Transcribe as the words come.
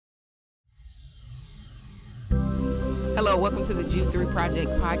Hello, welcome to the Jude 3 Project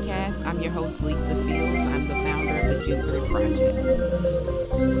podcast. I'm your host, Lisa Fields. I'm the founder of the Jude 3 Project.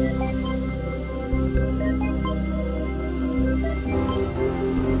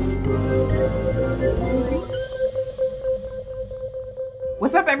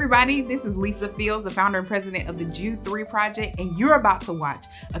 What's up, everybody? This is Lisa Fields, the founder and president of the Jude 3 Project, and you're about to watch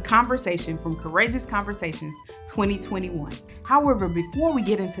a conversation from Courageous Conversations 2021. However, before we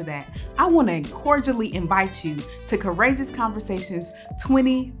get into that, I want to cordially invite you to Courageous Conversations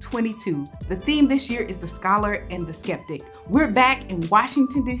 2022. The theme this year is the scholar and the skeptic. We're back in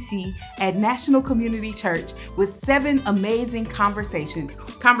Washington, D.C. at National Community Church with 7 amazing conversations.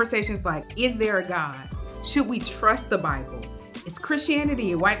 Conversations like, is there a God? Should we trust the Bible? Is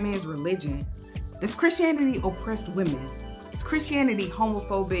Christianity a white man's religion? Does Christianity oppress women? Is Christianity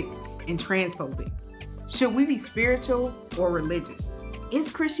homophobic and transphobic? Should we be spiritual or religious? Is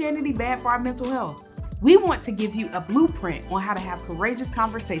Christianity bad for our mental health? We want to give you a blueprint on how to have courageous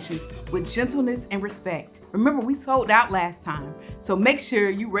conversations with gentleness and respect. Remember, we sold out last time, so make sure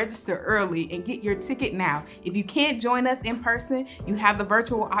you register early and get your ticket now. If you can't join us in person, you have the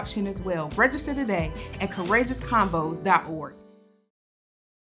virtual option as well. Register today at courageousconvos.org.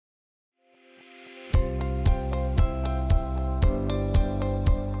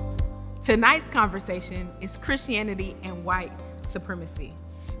 Tonight's conversation is Christianity and white supremacy.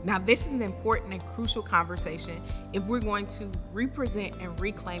 Now, this is an important and crucial conversation if we're going to represent and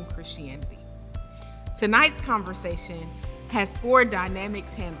reclaim Christianity. Tonight's conversation has 4 dynamic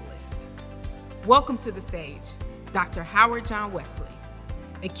panelists. Welcome to the stage, Dr. Howard John Wesley,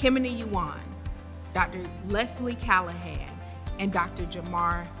 Ekemini Yuan, Dr. Leslie Callahan, and Dr.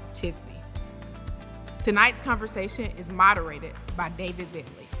 Jemar Tisby. Tonight's conversation is moderated by David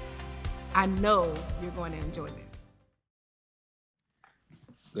Bentley. I know you're going to enjoy this.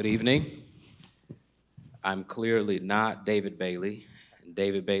 Good evening. I'm clearly not David Bailey, and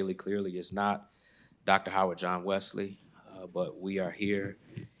David Bailey clearly is not Dr. Howard John Wesley, but we are here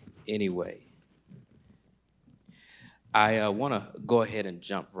anyway. I want to go ahead and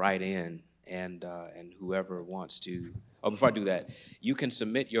jump right in, and whoever wants to, before I do that, you can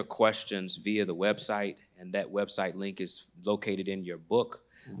submit your questions via the website, and that website link is located in your book.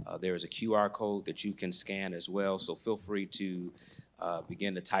 There is a QR code that you can scan as well, so feel free to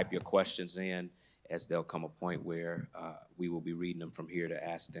begin to type your questions in, as there'll come a point where we will be reading them from here to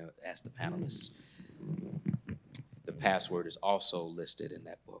ask the panelists. The password is also listed in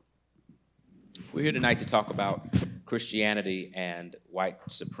that book. We're here tonight to talk about Christianity and white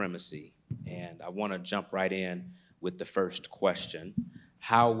supremacy, and I want to jump right in with the first question.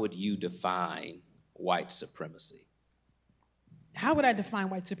 How would you define white supremacy? How would I define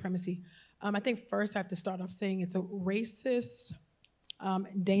white supremacy? I think first I have to start off saying it's a racist,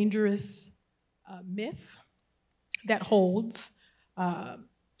 dangerous myth that holds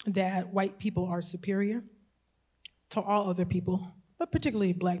that white people are superior to all other people, but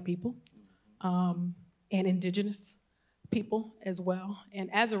particularly black people and indigenous people as well.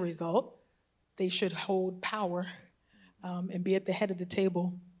 And as a result, they should hold power and be at the head of the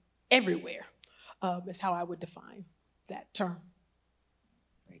table everywhere, is how I would define that term.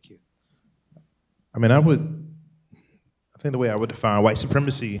 Thank you. I think the way I would define white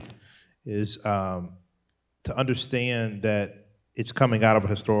supremacy is to understand that it's coming out of a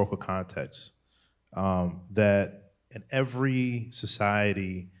historical context, that in every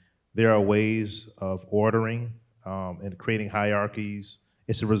society there are ways of ordering and creating hierarchies.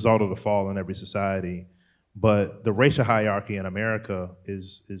 It's a result of the fall in every society, but the racial hierarchy in America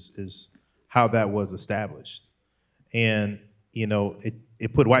is how that was established, and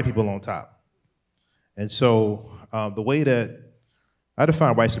it put white people on top. And so the way that I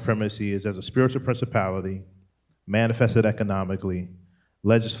define white supremacy is as a spiritual principality, manifested economically,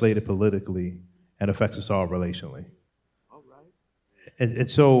 legislated politically, and affects us all relationally. All right.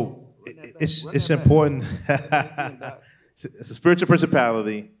 And so it's important. It's a spiritual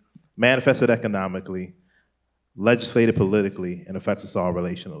principality, manifested economically, legislated politically, and affects us all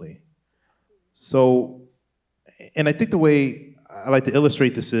relationally. So, and I think the way I like to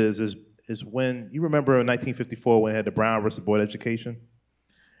illustrate this is when you remember in 1954 when they had the Brown versus Board education,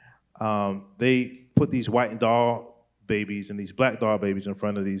 they put these white doll babies and these black doll babies in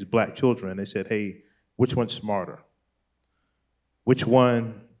front of these black children. They said, hey, which one's smarter? Which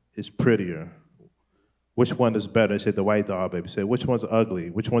one is prettier? Which one is better? They said the white doll baby. They said, which one's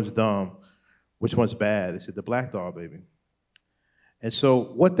ugly? Which one's dumb? Which one's bad? They said the black doll baby. And so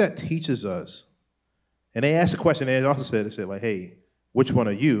what that teaches us, and they asked the question, they also said, like, hey, which one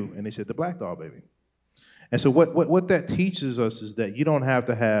are you? And they said, the black doll baby. And so what that teaches us is that you don't have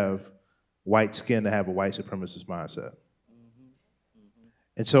to have white skin to have a white supremacist mindset.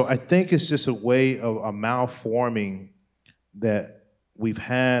 And so I think it's just a way of a malforming that we've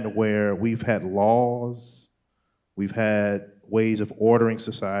had where we've had laws, we've had ways of ordering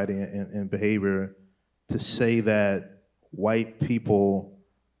society and behavior to say that white people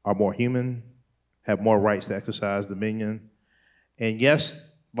are more human, have more rights to exercise dominion. And yes,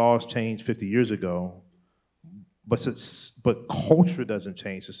 laws changed 50 years ago, but culture doesn't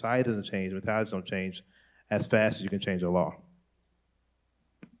change, society doesn't change, mentalities don't change as fast as you can change a law.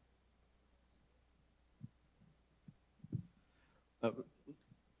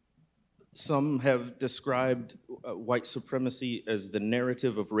 Some have described white supremacy as the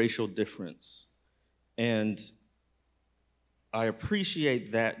narrative of racial difference. And I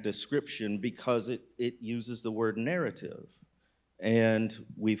appreciate that description because it uses the word narrative. And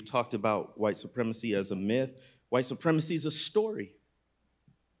we've talked about white supremacy as a myth. White supremacy is a story.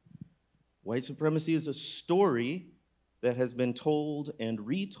 White supremacy is a story that has been told and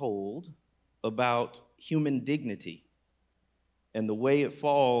retold about human dignity and the way it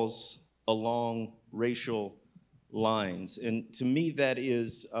falls along racial lines. And to me, that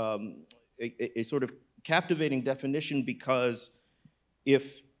is a sort of captivating definition, because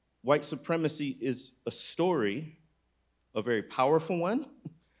if white supremacy is a story, a very powerful one,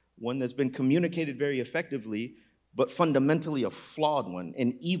 one that's been communicated very effectively, but fundamentally a flawed one,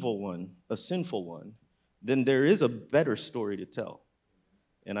 an evil one, a sinful one, then there is a better story to tell.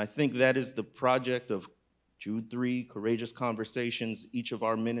 And I think that is the project of Jude 3, Courageous Conversations, each of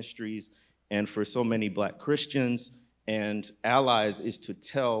our ministries, and for so many Black Christians and allies, is to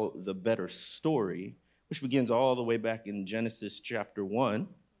tell the better story, which begins all the way back in Genesis chapter 1,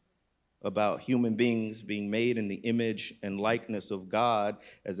 about human beings being made in the image and likeness of God,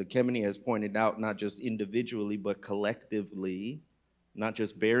 as Ekemini has pointed out, not just individually, but collectively, not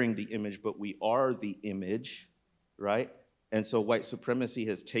just bearing the image, but we are the image, right? And so white supremacy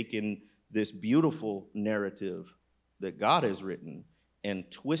has taken this beautiful narrative that God has written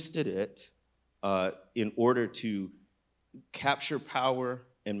and twisted it in order to capture power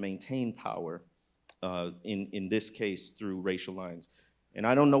and maintain power, in this case, through racial lines. And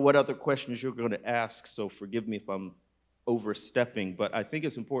I don't know what other questions you're going to ask, so forgive me if I'm overstepping, but I think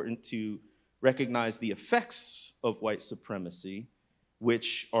it's important to recognize the effects of white supremacy,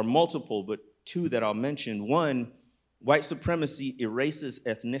 which are multiple, but two that I'll mention. One, white supremacy erases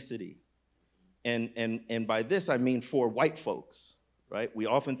ethnicity. And by this, I mean for white folks, right? We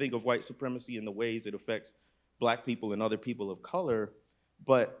often think of white supremacy in the ways it affects Black people and other people of color,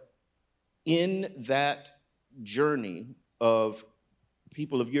 but in that journey of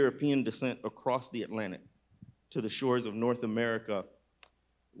people of European descent across the Atlantic to the shores of North America,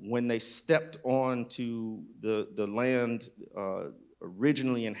 when they stepped onto the land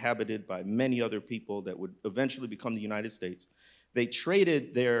originally inhabited by many other people that would eventually become the United States, they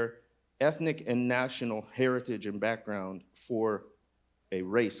traded their ethnic and national heritage and background for a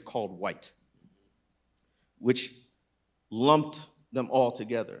race called white, which lumped them all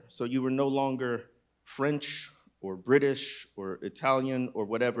together. So you were no longer French or British or Italian or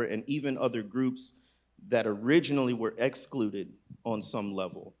whatever, and even other groups that originally were excluded on some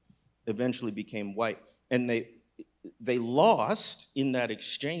level eventually became white. And they lost in that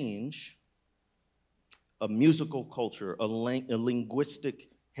exchange a musical culture, a linguistic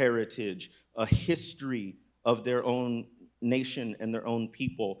heritage, a history of their own nation and their own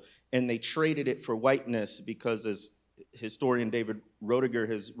people, and they traded it for whiteness because, as historian David Roediger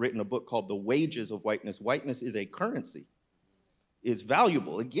has written a book called The Wages of Whiteness, whiteness is a currency. It's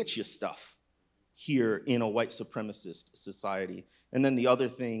valuable, it gets you stuff here in a white supremacist society. And then the other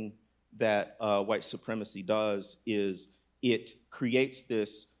thing that white supremacy does is it creates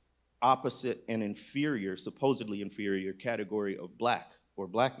this opposite and inferior, supposedly inferior category of Black or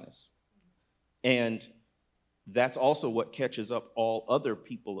Blackness. And that's also what catches up all other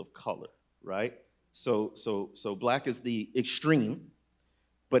people of color, right? So Black is the extreme,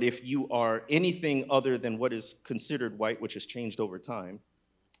 but if you are anything other than what is considered white, which has changed over time,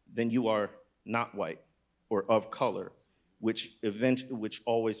 then you are not white or of color, which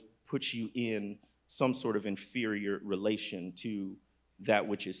always puts you in some sort of inferior relation to that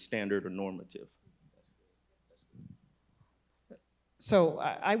which is standard or normative. So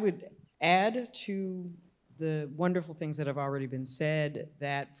I would add to the wonderful things that have already been said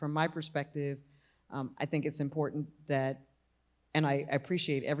that from my perspective, I think it's important that, and I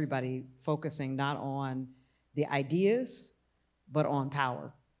appreciate everybody focusing not on the ideas, but on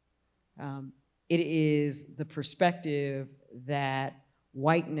power. It is the perspective that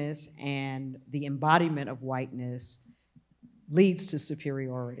whiteness and the embodiment of whiteness leads to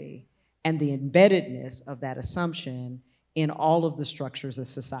superiority, and the embeddedness of that assumption in all of the structures of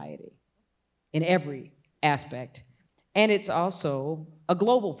society, in every aspect. And it's also a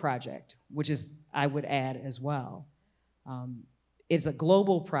global project, which is, I would add as well. It's a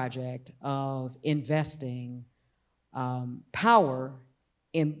global project of investing power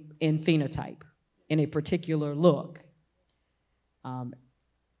in phenotype, in a particular look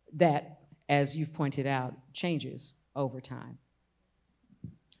that, as you've pointed out, changes over time.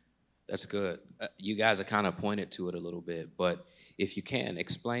 That's good. You guys have kind of pointed to it a little bit, but if you can,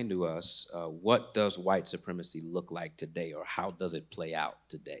 explain to us what does white supremacy look like today, or how does it play out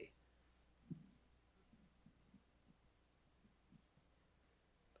today?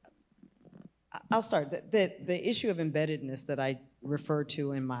 I'll start. The issue of embeddedness that I referred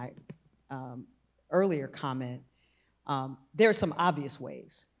to in my earlier comment, there are some obvious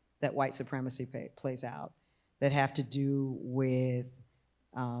ways that white supremacy plays out that have to do with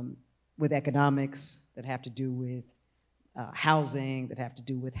economics, that have to do with housing, that have to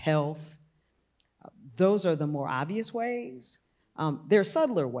do with health. Those are the more obvious ways. There are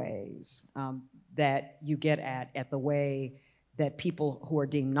subtler ways that you get at the way that people who are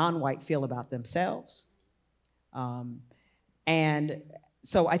deemed non-white feel about themselves. And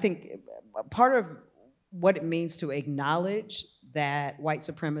so I think part of what it means to acknowledge that white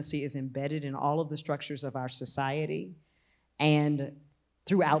supremacy is embedded in all of the structures of our society and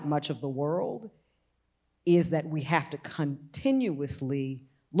throughout much of the world is that we have to continuously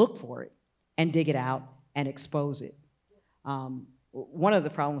look for it and dig it out and expose it. One of the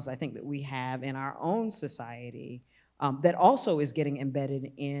problems I think that we have in our own society that also is getting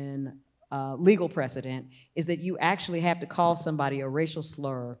embedded in legal precedent is that you actually have to call somebody a racial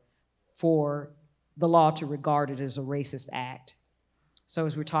slur for the law to regard it as a racist act. So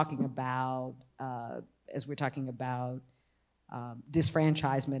as we're talking about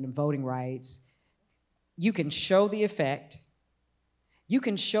disfranchisement and voting rights, you can show the effect, you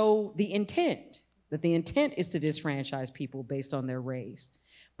can show the intent, that the intent is to disfranchise people based on their race.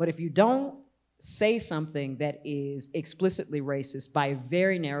 But if you don't say something that is explicitly racist by a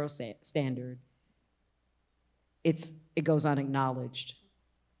very narrow standard, it goes unacknowledged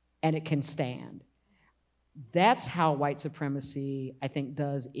and it can stand. That's how white supremacy, I think,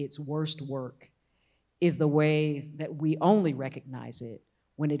 does its worst work, is the ways that we only recognize it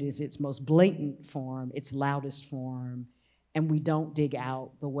when it is its most blatant form, its loudest form, and we don't dig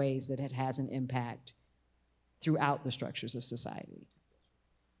out the ways that it has an impact throughout the structures of society.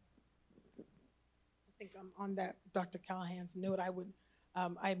 I think on that Dr. Callahan's note,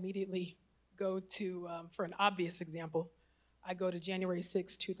 I immediately go to, for an obvious example, I go to January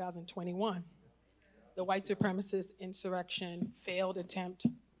 6, 2021. The white supremacist insurrection,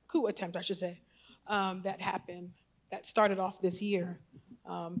 coup attempt, I should say, that happened, that started off this year.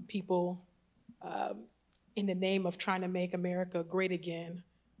 People, in the name of trying to make America great again,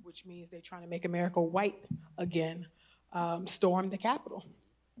 which means they're trying to make America white again, stormed the Capitol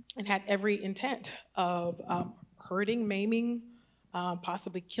and had every intent of hurting, maiming,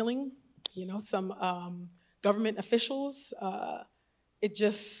 possibly killing, some government officials. It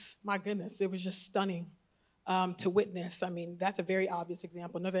just, my goodness, it was just stunning to witness. I mean, that's a very obvious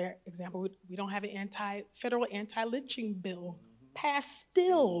example. Another example, we don't have an federal anti-lynching bill passed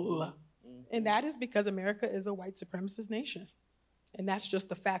still. And that is because America is a white supremacist nation. And that's just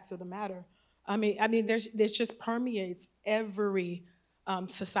the facts of the matter. I mean, there's just permeates every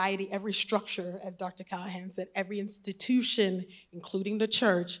society, every structure, as Dr. Callahan said, every institution, including the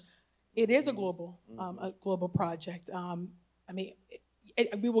church. It is a global project.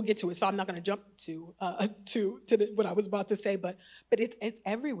 We will get to it, so I'm not going to jump to what I was about to say, but it's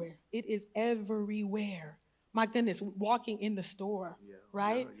everywhere. It is everywhere. My goodness, walking in the store,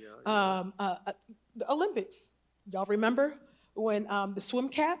 right? The Olympics, y'all remember when the swim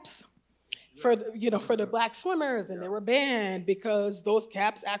caps for the black swimmers, and they were banned because those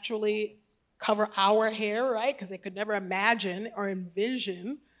caps actually cover our hair, right? Because they could never imagine or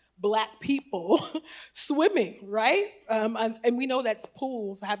envision Black people swimming, right? And we know that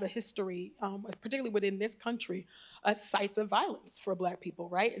pools have a history, particularly within this country, sites of violence for Black people,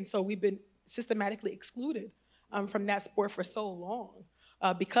 right? And so we've been systematically excluded from that sport for so long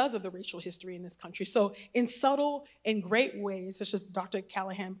because of the racial history in this country. So in subtle and great ways, such as Dr.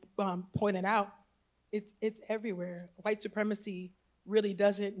 Callahan pointed out, it's everywhere. White supremacy really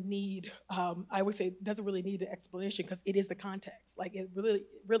doesn't need, I would say, doesn't really need an explanation because it is the context. Like it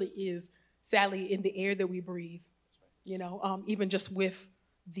really is, sadly, in the air that we breathe. Even just with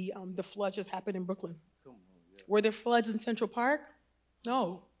the floods just happened in Brooklyn. Were there floods in Central Park?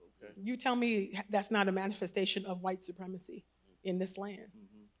 No. Okay. You tell me that's not a manifestation of white supremacy in this land.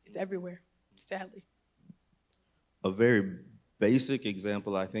 It's everywhere, sadly. A very basic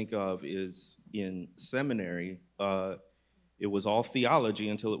example I think of is in seminary. It was all theology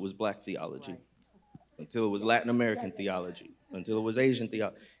until it was black theology, until it was Latin American theology, until it was Asian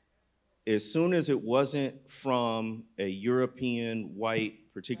theology. As soon as it wasn't from a European,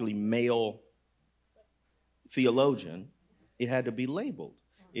 white, particularly male theologian, it had to be labeled.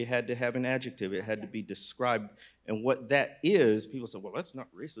 It had to have an adjective. It had to be described. And what that is, people say, well, that's not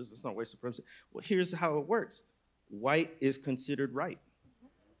racist. That's not white supremacy. Well, here's how it works. White is considered right.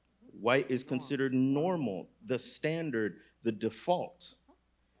 White is considered normal, the standard, the default.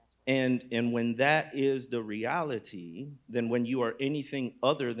 And when that is the reality, then when you are anything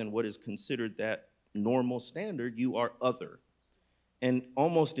other than what is considered that normal standard, you are other. And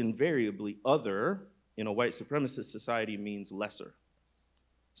almost invariably, other in a white supremacist society means lesser.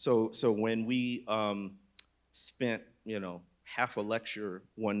 So when we spent, half a lecture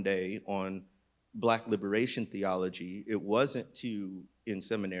one day on Black liberation theology, it wasn't in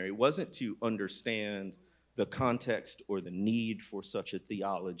seminary, it wasn't to understand the context or the need for such a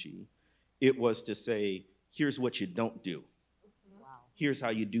theology. It was to say, here's what you don't do. Wow. Here's how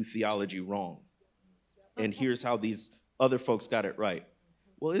you do theology wrong. And here's how these other folks got it right.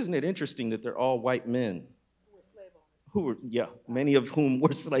 Well, isn't it interesting that they're all white men? Many of whom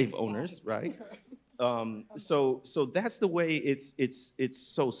were slave owners, right? So that's the way it's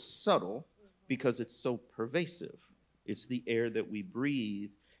so subtle, because it's so pervasive. It's the air that we breathe,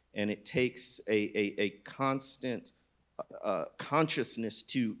 and it takes a constant consciousness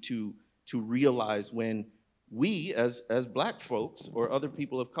to realize when we, as Black folks or other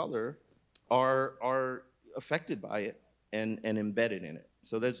people of color, are affected by it and embedded in it.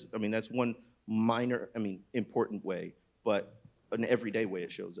 So that's one minor, important way, but an everyday way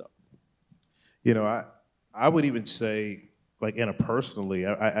it shows up. I would even say, like, interpersonally,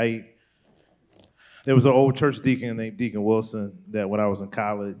 there was an old church deacon named Deacon Wilson that when I was in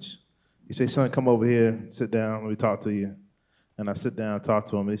college, he said, son, come over here, sit down, let me talk to you. And I sit down and talk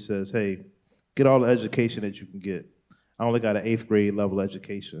to him, and he says, hey, get all the education that you can get. I only got an 8th grade level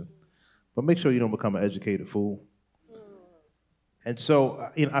education, but make sure you don't become an educated fool. And so,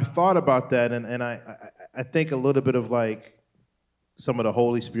 I thought about that, and I think a little bit of like some of the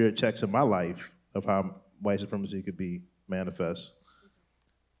Holy Spirit checks in my life of how white supremacy could be manifest,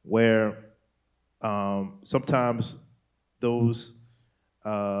 where sometimes those,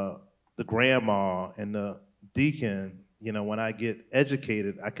 the grandma and the deacon, when I get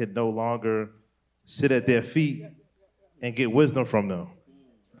educated, I could no longer sit at their feet and get wisdom from them.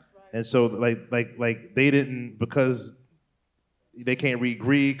 And so like they didn't, because they can't read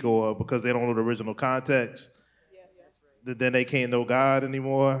Greek or because they don't know the original context, then they can't know God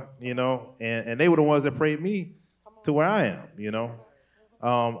anymore, and they were the ones that prayed me to where I am,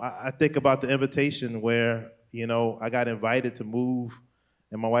 I think about the invitation where, I got invited to move,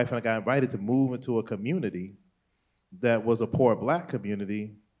 and my wife and I got invited to move into a community that was a poor Black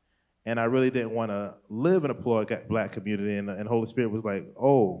community, and I really didn't want to live in a poor Black community, and Holy Spirit was like,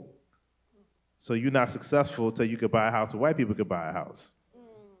 oh, so you're not successful until you could buy a house where white people could buy a house.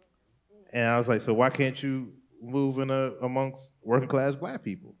 And I was like, so why can't you move amongst working class Black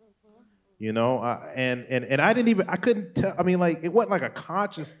people? And I couldn't tell, it wasn't like a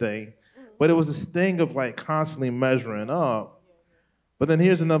conscious thing, but it was this thing of like constantly measuring up. But then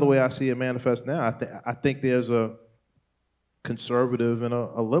here's another way I see it manifest now. I think there's a conservative and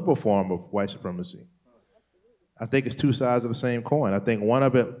a liberal form of white supremacy. I think it's two sides of the same coin. I think one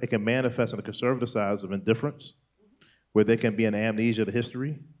of it can manifest on the conservative side of indifference, where there can be an amnesia to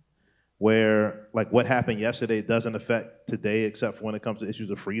history, where like what happened yesterday doesn't affect today except for when it comes to issues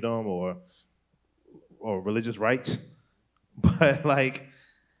of freedom or religious rights. But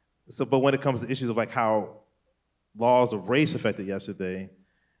but when it comes to issues of like how laws of race affected yesterday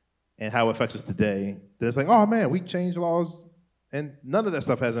and how it affects us today, then it's like, oh man, we changed laws and none of that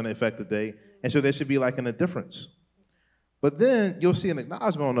stuff has any effect today. And so there should be like an indifference. But then you'll see an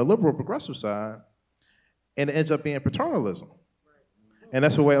acknowledgement on the liberal progressive side, and it ends up being paternalism. And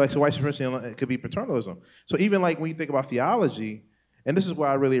that's the way, so white supremacy, it could be paternalism. So even like when you think about theology, and this is why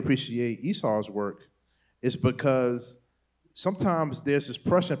I really appreciate Esau's work, is because sometimes there's this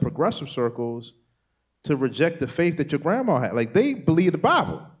pressure in progressive circles to reject the faith that your grandma had. Like they believe the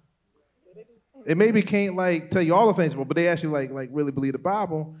Bible. It maybe can't like tell you all the things, but they actually like really believe the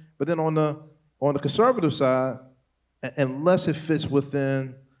Bible. But then on the conservative side, unless it fits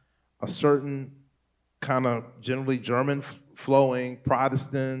within a certain kind of generally German flowing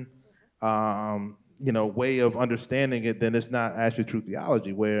Protestant, way of understanding it, then it's not actually true theology.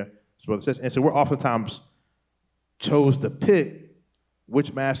 And so we're oftentimes chose to pick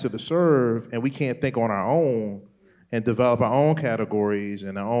which master to serve, and we can't think on our own and develop our own categories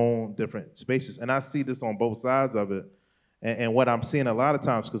and our own different spaces. And I see this on both sides of it. And what I'm seeing a lot of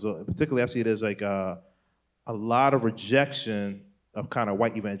times, because particularly I see it as like a lot of rejection of kind of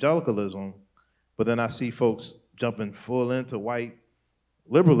white evangelicalism, but then I see folks jumping full into white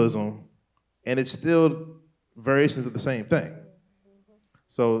liberalism, and it's still variations of the same thing.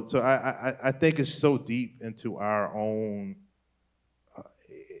 So I think it's so deep into our own.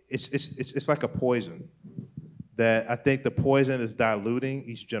 It's like a poison that I think the poison is diluting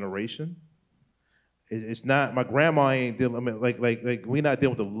each generation. It's not, my grandma ain't dealing, I mean, like we're not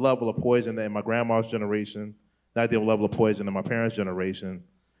dealing with the level of poison that in my grandma's generation, not dealing with the level of poison in my parents' generation,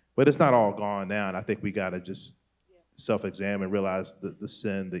 but it's not all gone now, and I think we gotta just self-examine, realize the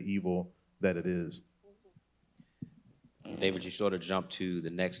sin, the evil that it is. David, you sort of jumped to the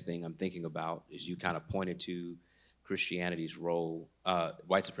next thing I'm thinking about, is you kind of pointed to Christianity's role,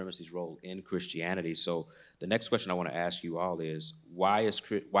 white supremacy's role in Christianity. So the next question I want to ask you all is, why is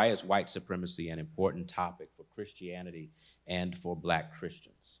white supremacy an important topic for Christianity and for Black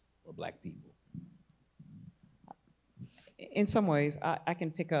Christians or Black people? In some ways, I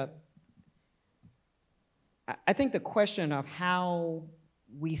can pick up. I think the question of how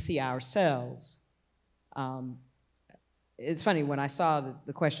we see ourselves, it's funny, when I saw that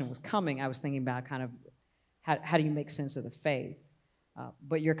the question was coming, I was thinking about kind of how do you make sense of the faith?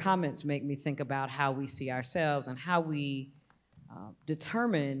 But your comments make me think about how we see ourselves and how we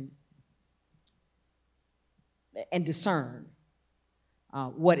determine and discern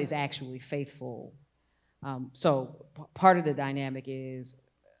what is actually faithful. So part of the dynamic is,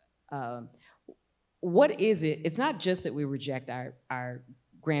 what is it? It's not just that we reject our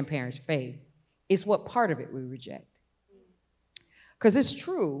grandparents' faith, it's what part of it we reject. Because it's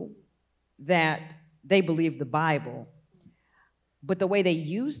true that they believed the Bible, but the way they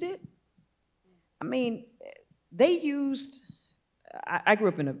used it, I mean, they used, I grew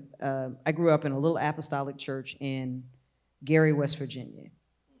up in a little apostolic church in Gary, West Virginia.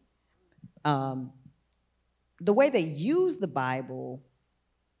 The way they used the Bible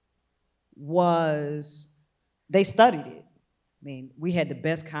was they studied it. I mean, we had the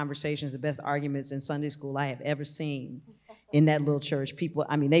best conversations, the best arguments in Sunday school I have ever seen in that little church. People,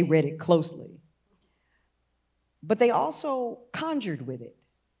 I mean, they read it closely. But they also conjured with it.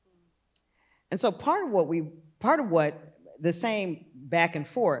 And so part of what the same back and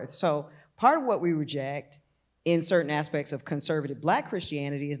forth, so part of what we reject in certain aspects of conservative Black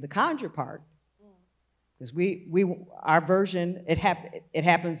Christianity is the conjure part. Because our version, it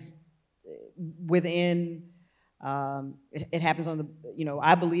happens within, it happens on the,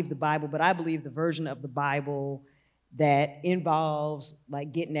 I believe the Bible, but I believe the version of the Bible that involves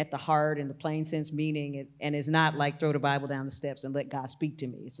like getting at the heart and the plain sense meaning, and is not like throw the Bible down the steps and let God speak to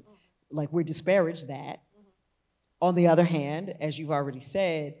me. It's like we disparage that. On the other hand, as you've already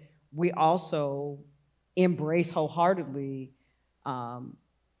said, we also embrace wholeheartedly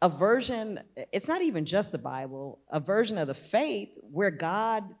a version, it's not even just the Bible, a version of the faith where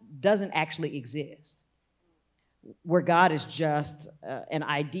God doesn't actually exist, where God is just an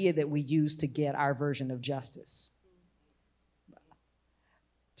idea that we use to get our version of justice.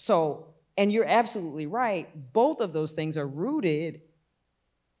 So, and you're absolutely right, both of those things are rooted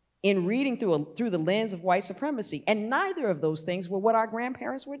in reading through the lens of white supremacy, and neither of those things were what our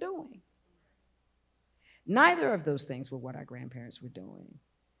grandparents were doing. Neither of those things were what our grandparents were doing.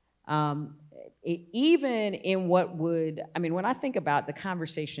 Even in what would, I mean, when I think about the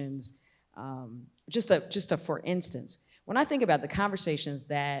conversations, for instance, when I think about the conversations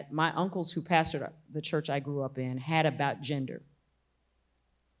that my uncles who pastored the church I grew up in had about gender.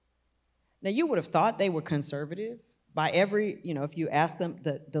 Now, you would have thought they were conservative by every, if you ask them,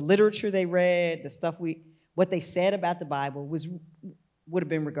 the literature they read, the stuff what they said about the Bible would have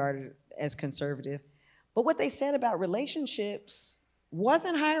been regarded as conservative. But what they said about relationships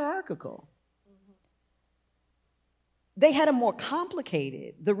wasn't hierarchical. They had a more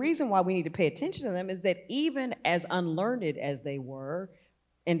complicated, the reason why we need to pay attention to them is that even as unlearned as they were,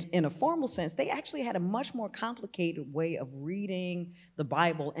 in a formal sense, they actually had a much more complicated way of reading the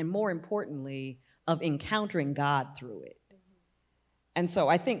Bible, and more importantly, of encountering God through it. And so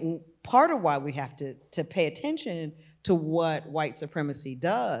I think part of why we have to pay attention to what white supremacy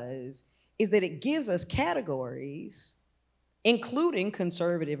does is that it gives us categories, including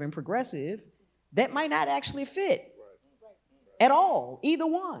conservative and progressive, that might not actually fit at all, either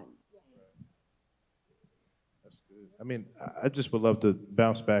one. That's good. I mean, I just would love to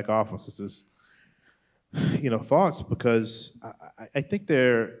bounce back off on sisters, thoughts, because I think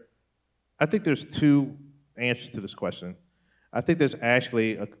there's two answers to this question. I think there's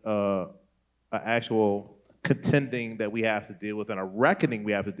actually an actual contending that we have to deal with and a reckoning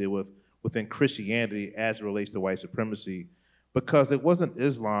we have to deal with within Christianity as it relates to white supremacy, because it wasn't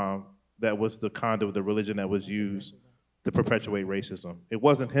Islam that was the conduit, the religion that was used to perpetuate racism. It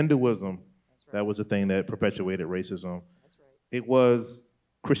wasn't Hinduism that was the thing that perpetuated racism. It was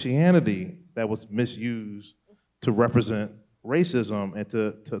Christianity that was misused to represent racism and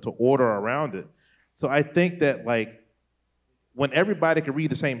to order around it. So I think that, like, when everybody can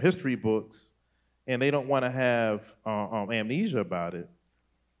read the same history books and they don't want to have amnesia about it,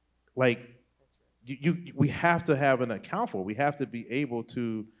 like, we have to have an account for it. We have to be able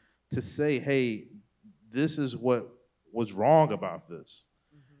to say, hey, this is what was wrong about this.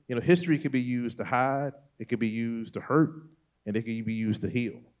 You know, history can be used to hide, it can be used to hurt, and it can be used to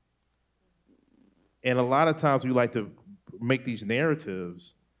heal. And a lot of times we like to make these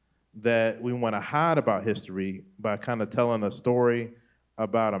narratives that we want to hide about history by kind of telling a story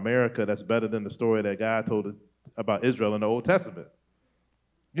about America that's better than the story that God told us about Israel in the Old Testament.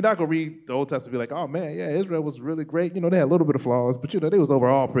 You're not going to read the Old Testament and be like, oh man, yeah, Israel was really great. You know, they had a little bit of flaws, but you know, they was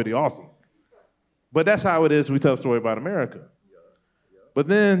overall pretty awesome. But that's how it is when we tell a story about America. But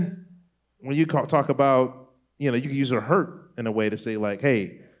then when you talk about, you know, you can use a hurt in a way to say like,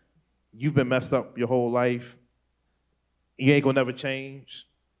 hey, you've been messed up your whole life. You ain't gonna never change.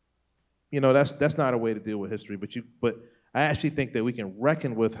 You know, that's not a way to deal with history. But I actually think that we can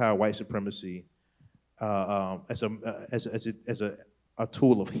reckon with how white supremacy as a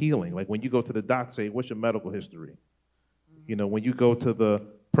tool of healing. Like when you go to the doctor, say, what's your medical history? You know, when you go to the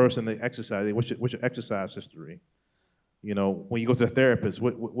person that exercises, what's your exercise history? You know, when you go to the therapist,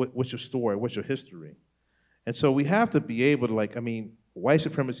 what's your story? What's your history? And so we have to be able to, like, I mean, white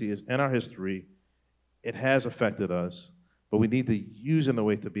supremacy is in our history. It has affected us, but we need to use it in a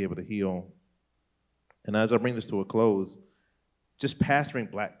way to be able to heal. And as I bring this to a close, just pastoring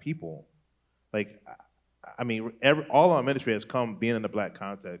Black people, like, I mean, all our ministry has come being in the Black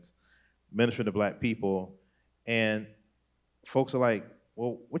context, ministering to Black people, and folks are like,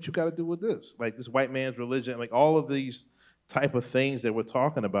 well, what you got to do with this? Like this white man's religion, like all of these type of things that we're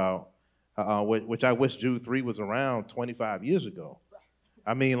talking about, which I wish Jude 3 was around 25 years ago.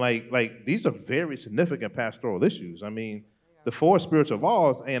 I mean, like these are very significant pastoral issues. I mean, the 4 spiritual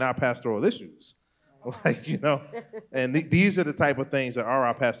laws ain't our pastoral issues. Like, you know, and these are the type of things that are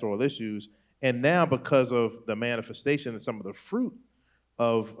our pastoral issues. And now because of the manifestation and some of the fruit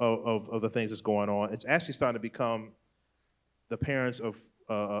of the things that's going on, it's actually starting to become the parents of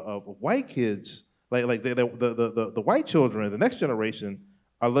white kids, like the white children, the next generation,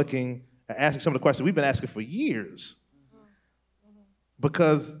 are looking at asking some of the questions we've been asking for years,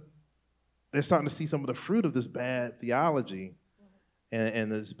 because they're starting to see some of the fruit of this bad theology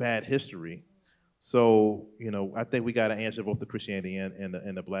and this bad history. So, you know, I think we got to answer both the Christianity and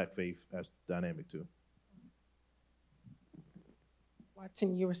the Black faith as dynamic too.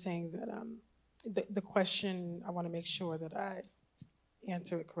 Watson, you were saying that the question, I want to make sure that I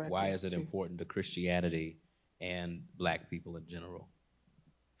answer it correctly. Why is it important to Christianity and Black people in general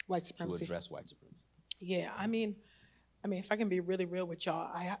White supremacy. to address white supremacy? Yeah, I mean, if I can be really real with y'all,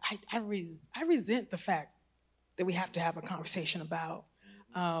 I resent the fact that we have to have a conversation about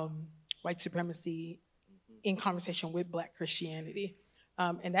white supremacy in conversation with Black Christianity.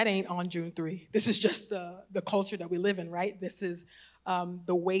 And that ain't on June 3. This is just the culture that we live in, right? This is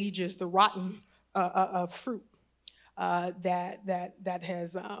the wages, the rotten fruit that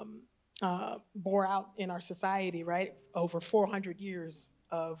has bore out in our society, right? Over 400 years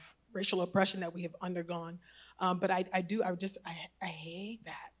of racial oppression that we have undergone. But I hate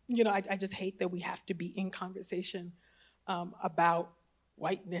that. You know, I just hate that we have to be in conversation about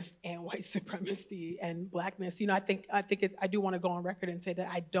whiteness and white supremacy and Blackness. You know, I do want to go on record and say that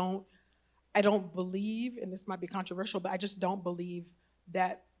I don't believe, and this might be controversial, but I just don't believe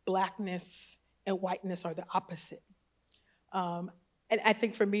that Blackness and whiteness are the opposite. And I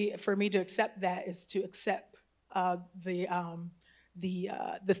think for me to accept that is to accept the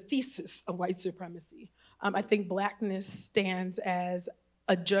thesis of white supremacy. I think Blackness stands as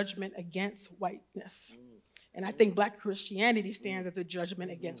a judgment against whiteness. And I think Black Christianity stands as a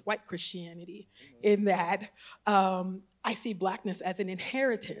judgment against white Christianity, in that I see Blackness as an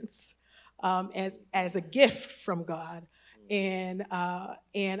inheritance, as a gift from God. And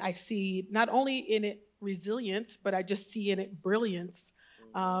I see not only in it resilience, but I just see in it brilliance.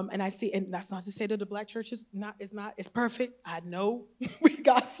 And I see, and that's not to say that the Black church is perfect. I know we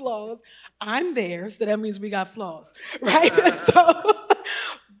got flaws. I'm there, so that means we got flaws, right? So,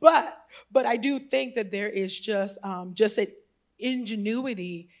 but I do think that there is just an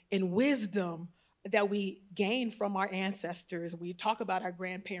ingenuity and wisdom that we gain from our ancestors. We talk about our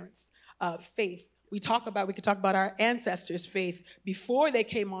grandparents, faith. We could talk about our ancestors' faith before they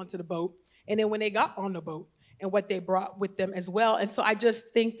came onto the boat, and then when they got on the boat, and what they brought with them as well. And so I just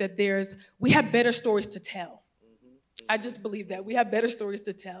think that we have better stories to tell. I just believe that we have better stories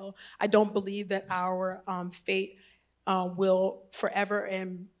to tell. I don't believe that our fate will forever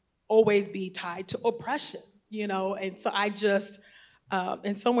and always be tied to oppression, And so I just,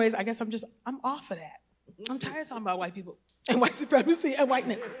 in some ways, I guess I'm off of that. I'm tired of talking about white people and white supremacy and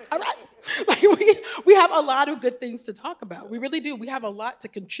whiteness. All right? Like we have a lot of good things to talk about. We really do. We have a lot to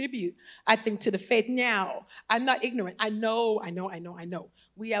contribute, I think, to the faith. Now, I'm not ignorant. I know.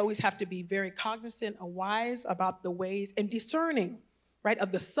 We always have to be very cognizant and wise about the ways and discerning, right,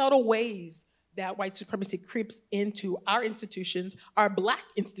 of the subtle ways that white supremacy creeps into our institutions, our Black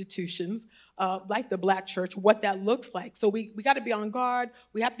institutions, like the Black church, what that looks like. So we got to be on guard.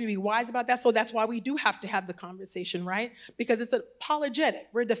 We have to be wise about that. So that's why we do have to have the conversation, right? Because it's apologetic.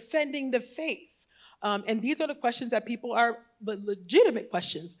 We're defending the faith. And these are the questions that the legitimate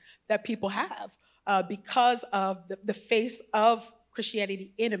questions that people have because of the face of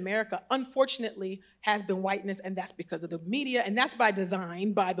Christianity in America, unfortunately, has been whiteness, and that's because of the media, and that's by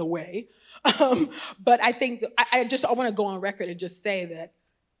design, by the way. But I think I want to go on record and just say that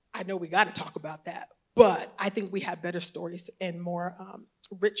I know we got to talk about that, but I think we have better stories and more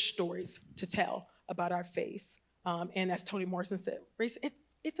rich stories to tell about our faith. And as Toni Morrison said, race,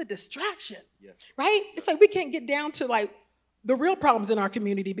 it's a distraction, yes. Right? It's like we can't get down to like the real problems in our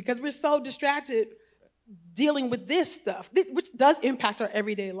community because we're so distracted dealing with this stuff, which does impact our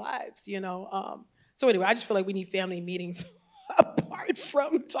everyday lives, So anyway, I just feel like we need family meetings apart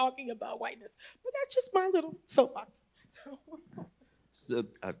from talking about whiteness. But that's just my little soapbox. So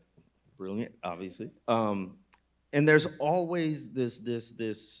brilliant, obviously. And there's always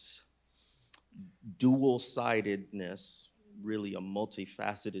this dual-sidedness, really a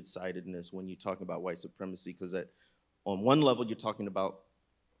multifaceted-sidedness when you're talking about white supremacy, because on one level, you're talking about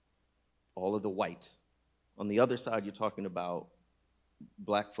all of the white. On the other side, you're talking about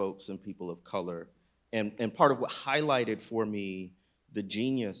Black folks and people of color. And part of what highlighted for me the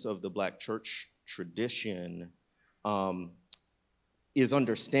genius of the Black church tradition is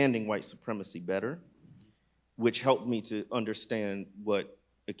understanding white supremacy better, which helped me to understand what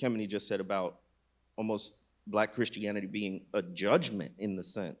Ekemini just said about almost Black Christianity being a judgment in a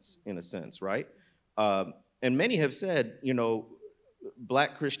sense, right? And many have said,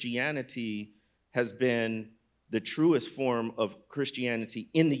 Black Christianity has been the truest form of Christianity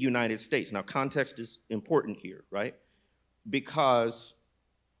in the United States. Now, context is important here, right? Because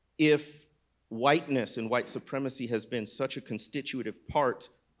if whiteness and white supremacy has been such a constitutive part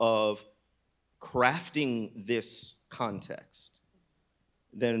of crafting this context,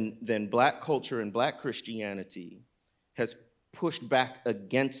 then Black culture and Black Christianity has pushed back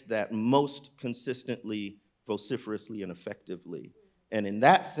against that most consistently, vociferously, and effectively. And in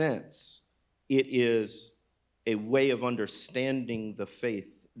that sense, it is a way of understanding the faith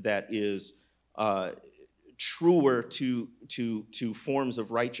that is truer to forms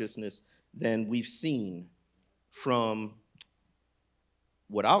of righteousness than we've seen from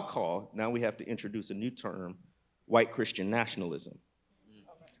what I'll call, now we have to introduce a new term, white Christian nationalism.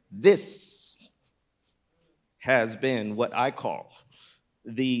 This has been what I call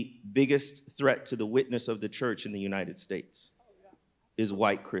the biggest threat to the witness of the church in the United States. Is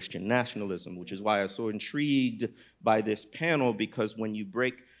white Christian nationalism, which is why I was so intrigued by this panel, because when you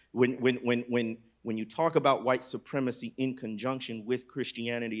talk about white supremacy in conjunction with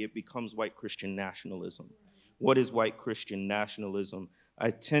Christianity, it becomes white Christian nationalism. What is white Christian nationalism? I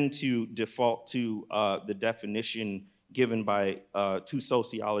tend to default to the definition given by two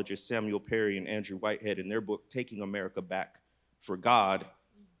sociologists, Samuel Perry and Andrew Whitehead, in their book, Taking America Back for God.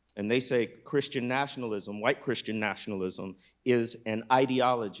 And they say Christian nationalism, white Christian nationalism, is an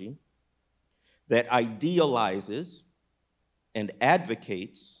ideology that idealizes and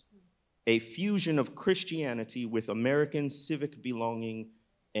advocates a fusion of Christianity with American civic belonging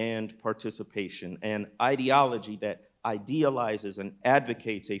and participation. An ideology that idealizes and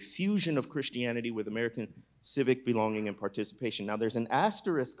advocates a fusion of Christianity with American civic belonging and participation. Now, there's an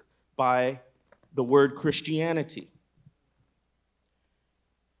asterisk by the word Christianity.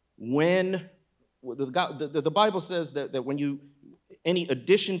 When the Bible says that when any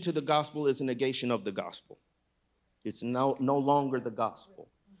addition to the gospel is a negation of the gospel. It's no longer the gospel.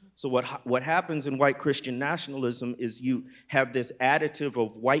 So what happens in white Christian nationalism is you have this additive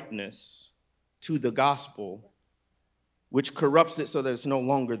of whiteness to the gospel, which corrupts it so that it's no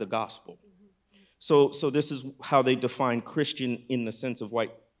longer the gospel. So this is how they define Christian in the sense of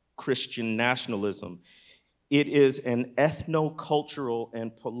white Christian nationalism. It is an ethno-cultural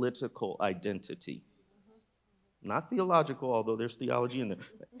and political identity. Not theological, although there's theology in there.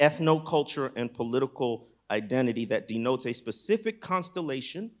 Ethno-cultural and political identity that denotes a specific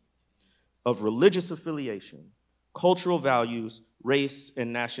constellation of religious affiliation, cultural values, race,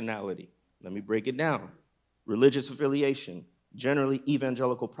 and nationality. Let me break it down. Religious affiliation, generally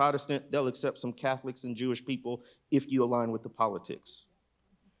evangelical Protestant, they'll accept some Catholics and Jewish people if you align with the politics.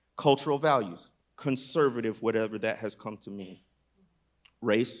 Cultural values, conservative, whatever that has come to mean.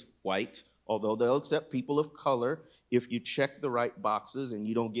 Race, white, although they'll accept people of color if you check the right boxes and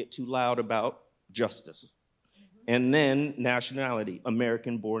you don't get too loud about justice. And then nationality,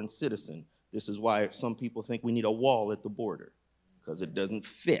 American-born citizen. This is why some people think we need a wall at the border, because it doesn't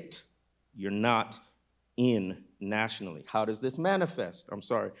fit. You're not in nationally. How does this manifest? I'm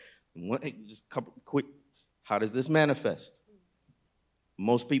sorry, just a couple quick, how does this manifest?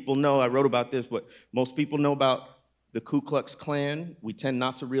 Most people know, I wrote about this, but most people know about the Ku Klux Klan. We tend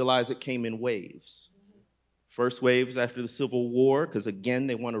not to realize it came in waves. First wave is after the Civil War, because again,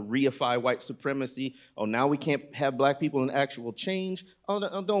 they want to reify white supremacy. Oh, now we can't have black people in actual change.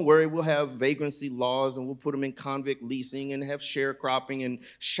 Oh, don't worry, we'll have vagrancy laws and we'll put them in convict leasing and have sharecropping and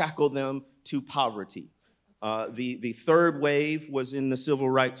shackle them to poverty. The third wave was in the civil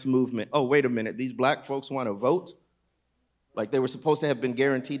rights movement. Oh, wait a minute, these black folks want to vote? Like they were supposed to have been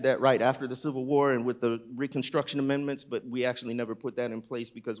guaranteed that right after the Civil War and with the Reconstruction Amendments, but we actually never put that in place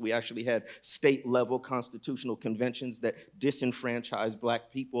because we actually had state-level constitutional conventions that disenfranchised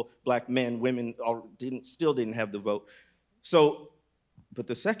black people, black men, women still didn't have the vote. So, but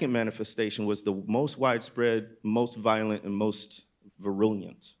the second manifestation was the most widespread, most violent, and most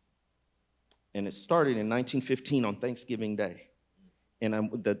virulent. And it started in 1915 on Thanksgiving Day. And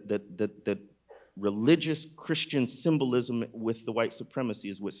the religious Christian symbolism with the white supremacy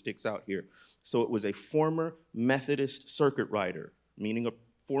is what sticks out here. So it was a former Methodist circuit rider, meaning a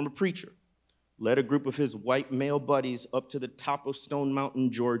former preacher, led a group of his white male buddies up to the top of Stone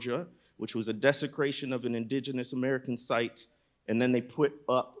Mountain, Georgia, which was a desecration of an indigenous American site, and then they put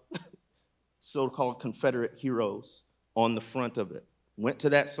up so-called Confederate heroes on the front of it. Went to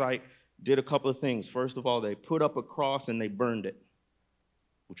that site, did a couple of things. First of all, they put up a cross and they burned it,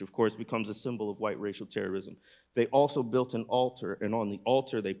 which of course becomes a symbol of white racial terrorism. They also built an altar, and on the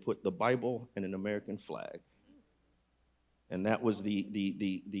altar they put the Bible and an American flag. And that was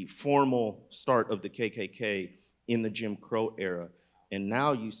the formal start of the KKK in the Jim Crow era. And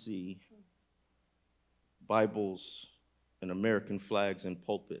now you see Bibles and American flags in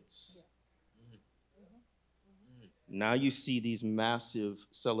pulpits. Now you see these massive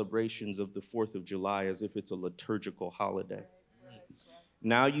celebrations of the 4th of July as if it's a liturgical holiday.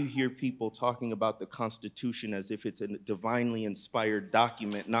 Now you hear people talking about the Constitution as if it's a divinely inspired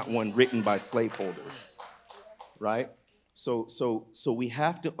document, not one written by slaveholders, right? So we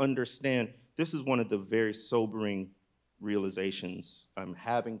have to understand, this is one of the very sobering realizations I'm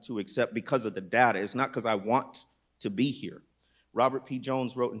having to accept because of the data. It's not because I want to be here. Robert P.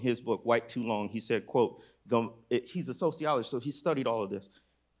 Jones wrote in his book, White Too Long, he said, quote, he's a sociologist, so he studied all of this.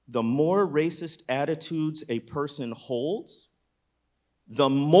 The more racist attitudes a person holds, the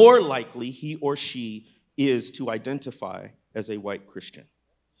more likely he or she is to identify as a white Christian.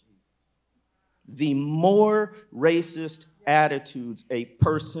 The more racist attitudes a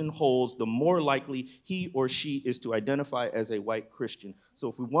person holds, the more likely he or she is to identify as a white Christian. So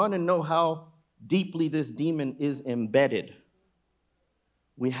if we want to know how deeply this demon is embedded,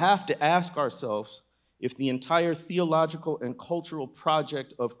 we have to ask ourselves if the entire theological and cultural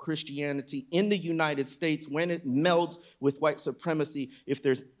project of Christianity in the United States, when it melds with white supremacy, if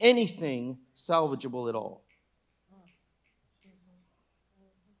there's anything salvageable at all.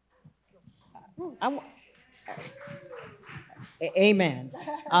 Amen.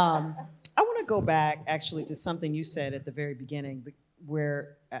 I want to go back actually to something you said at the very beginning,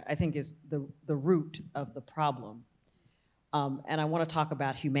 where I think is the root of the problem. And I want to talk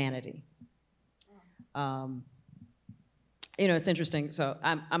about humanity. You know, it's interesting. So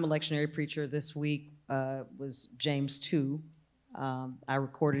I'm a lectionary preacher. This week was James 2. I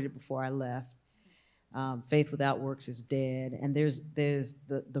recorded it before I left. Faith without works is dead. And there's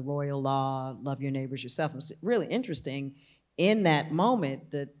the royal law, love your neighbors yourself. It's really interesting. In that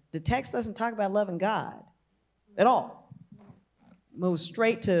moment, the text doesn't talk about loving God at all. Moves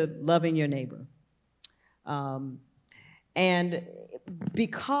straight to loving your neighbor. And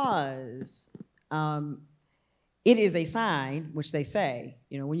because it is a sign, which they say,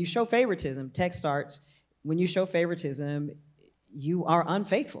 you know, when you show favoritism, text starts, when you show favoritism, you are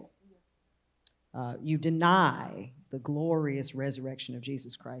unfaithful. You deny the glorious resurrection of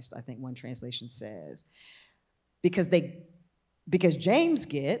Jesus Christ, I think one translation says. because James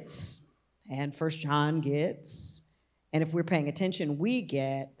gets, and 1 John gets, and if we're paying attention, we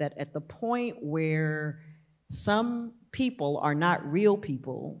get that at the point where some people are not real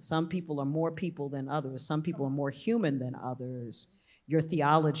people, some people are more people than others, some people are more human than others, your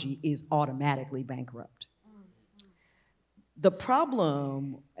theology is automatically bankrupt. The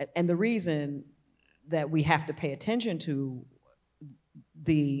problem, and the reason that we have to pay attention to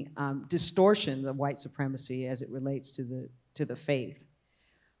the distortions of white supremacy as it relates to the faith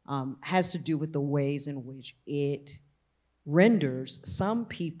has to do with the ways in which it renders some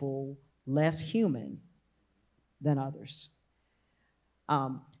people less human than others.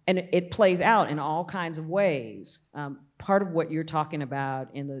 And it plays out in all kinds of ways. Part of what you're talking about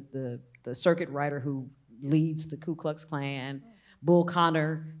in the circuit rider who leads the Ku Klux Klan, Bull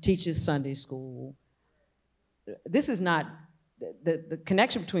Connor teaches Sunday school. This is not, the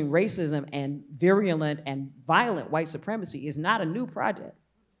connection between racism and virulent and violent white supremacy is not a new project.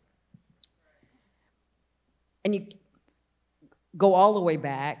 And you go all the way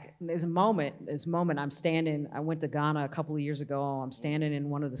back. There's a moment I went to Ghana a couple of years ago, I'm standing in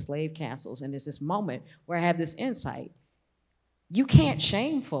one of the slave castles, and there's this moment where I have this insight. You can't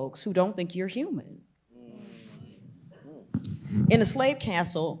shame folks who don't think you're human. In a slave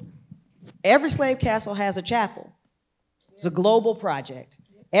castle, every slave castle has a chapel. It's a global project.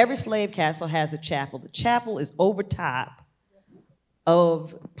 Every slave castle has a chapel. The chapel is over top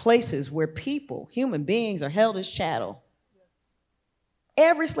of places where people, human beings, are held as chattel.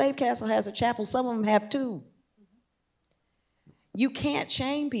 Every slave castle has a chapel. Some of them have two. You can't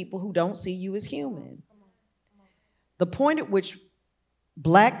shame people who don't see you as human. The point at which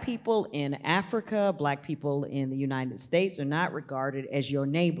Black people in Africa, Black people in the United States are not regarded as your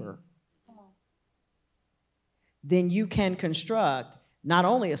neighbor, then you can construct not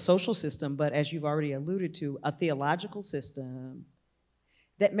only a social system, but as you've already alluded to, a theological system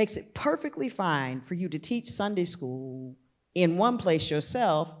that makes it perfectly fine for you to teach Sunday school in one place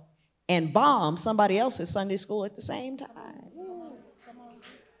yourself and bomb somebody else's Sunday school at the same time.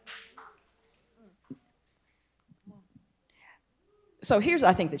 So here's,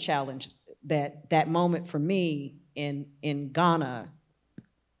 I think, the challenge that moment for me in Ghana.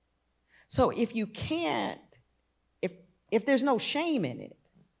 So if you can't, if there's no shame in it,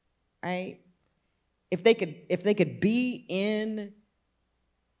 right? If they could be in,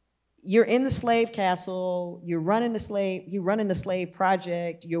 you're in the slave castle, you're running the slave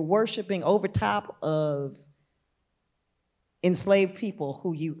project, you're worshiping over top of enslaved people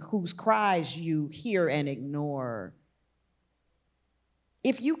whose cries you hear and ignore.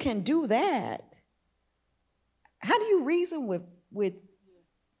 If you can do that, how do you reason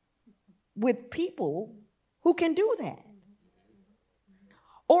with people who can do that?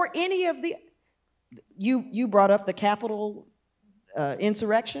 Or any of the, you brought up the Capitol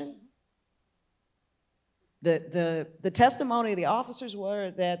insurrection. The testimony of the officers were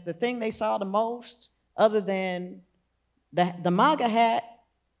that the thing they saw the most, other than the MAGA hat,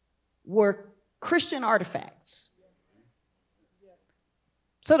 were Christian artifacts.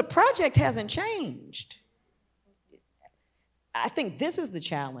 So the project hasn't changed. I think this is the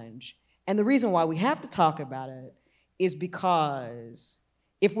challenge. And the reason why we have to talk about it is because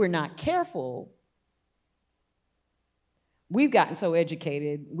if we're not careful, we've gotten so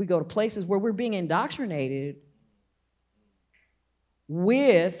educated, we go to places where we're being indoctrinated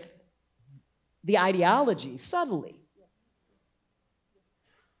with the ideology subtly.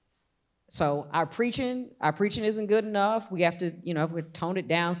 So our preaching isn't good enough. We have to, we tone it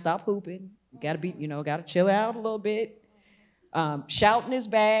down, stop hooping. We gotta chill out a little bit. Shouting is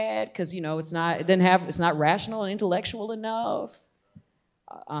bad because it's not rational and intellectual enough.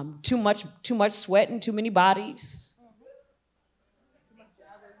 Too much sweating, too many bodies.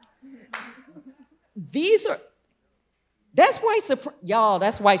 That's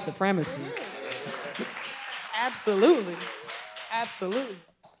white supremacy. Absolutely.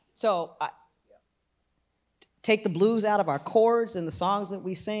 So take the blues out of our chords and the songs that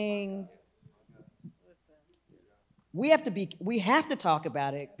we sing. We have to talk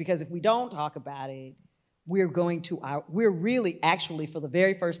about it, because if we don't talk about it, we're really actually for the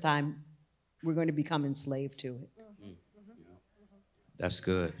very first time, we're going to become enslaved to it. That's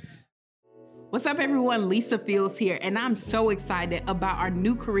good. What's up, everyone? Lisa Fields here, and I'm so excited about our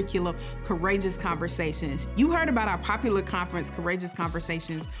new curriculum, Courageous Conversations. You heard about our popular conference, Courageous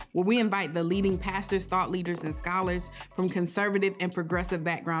Conversations, where we invite the leading pastors, thought leaders, and scholars from conservative and progressive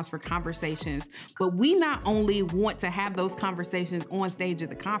backgrounds for conversations. But we not only want to have those conversations on stage at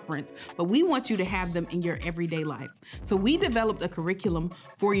the conference, but we want you to have them in your everyday life. So we developed a curriculum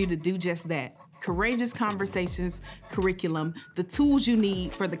for you to do just that. Courageous Conversations curriculum, the tools you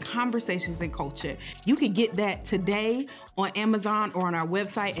need for the conversations and culture. You can get that today on Amazon or on our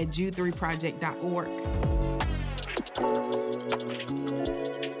website at jude3project.org.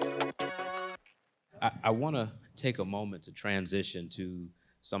 I want to take a moment to transition to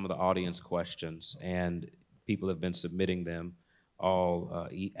some of the audience questions, and people have been submitting them all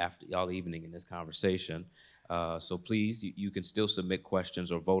evening in this conversation. So please, you can still submit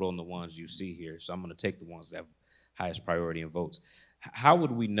questions or vote on the ones you see here. So I'm going to take the ones that have highest priority in votes. How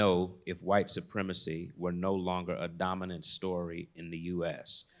would we know if white supremacy were no longer a dominant story in the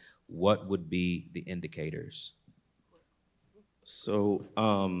U.S.? What would be the indicators? So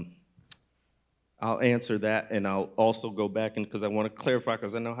I'll answer that, and I'll also go back, and because I want to clarify,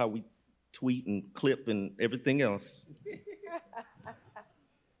 because I know how we tweet and clip and everything else.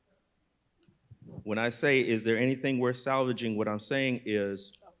 When I say, is there anything worth salvaging, what I'm saying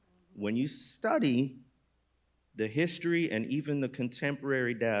is, when you study the history and even the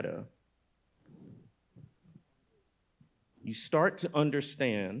contemporary data, you start to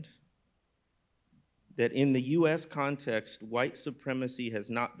understand that in the US context, white supremacy has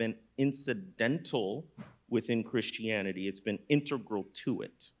not been incidental within Christianity, it's been integral to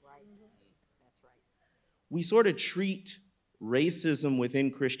it. Right. That's right. We sort of treat racism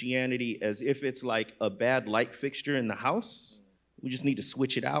within Christianity as if it's like a bad light fixture in the house. We just need to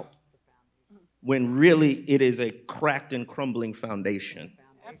switch it out. When really it is a cracked and crumbling foundation.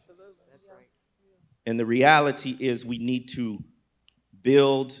 Absolutely. That's right. And the reality is we need to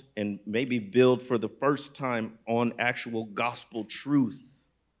build, and maybe build for the first time on actual gospel truth,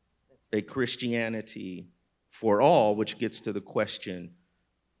 a Christianity for all, which gets to the question,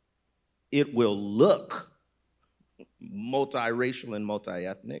 it will look multiracial and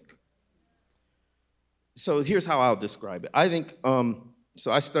multi-ethnic. So here's how I'll describe it. I think,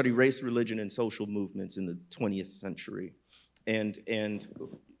 so I study race, religion, and social movements in the 20th century. And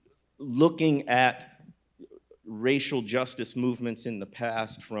looking at racial justice movements in the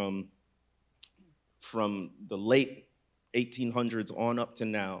past from the late 1800s on up to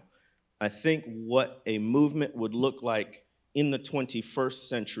now, I think what a movement would look like in the 21st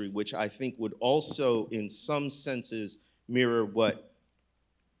century, which I think would also in some senses mirror what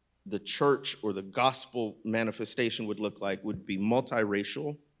the church or the gospel manifestation would look like, would be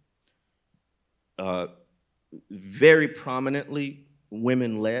multiracial, very prominently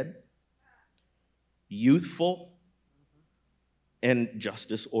women-led, youthful, and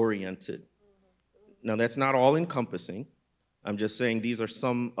justice-oriented. Now, that's not all-encompassing. I'm just saying these are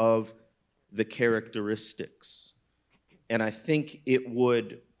some of the characteristics. And I think it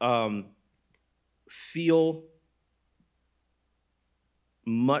would feel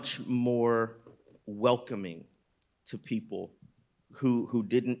much more welcoming to people who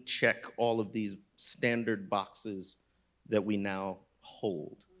didn't check all of these standard boxes that we now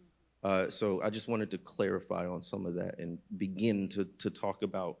hold. So I just wanted to clarify on some of that and begin to talk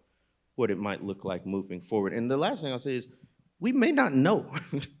about what it might look like moving forward. And the last thing I'll say is, we may not know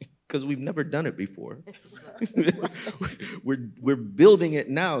because we've never done it before. We're building it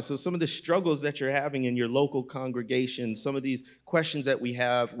now. So some of the struggles that you're having in your local congregation, some of these questions that we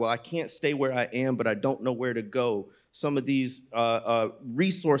have, well, I can't stay where I am, but I don't know where to go. Some of these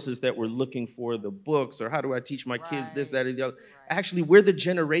resources that we're looking for, the books, or how do I teach my kids this, that, or the other. Actually, we're the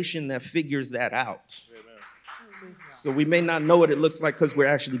generation that figures that out. So we may not know what it looks like because we're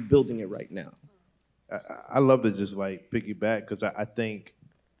actually building it right now. I love to just like piggyback because I think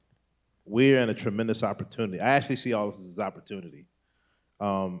we're in a tremendous opportunity. I actually see all this as opportunity.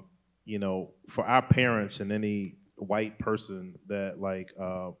 You know, for our parents and any white person that like,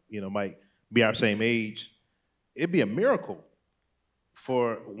 you know, might be our same age, it'd be a miracle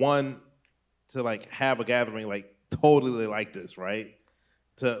for one to like have a gathering like totally like this, right?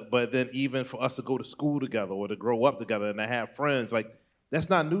 But then even for us to go to school together or to grow up together and to have friends, like that's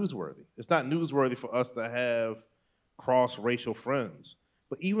not newsworthy. It's not newsworthy for us to have cross-racial friends.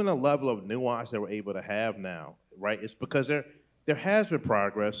 But even the level of nuance that we're able to have now, right? It's because there has been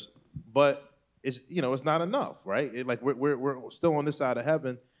progress, but it's, you know, it's not enough, right? Like we're still on this side of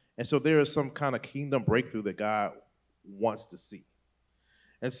heaven, and so there is some kind of kingdom breakthrough that God wants to see.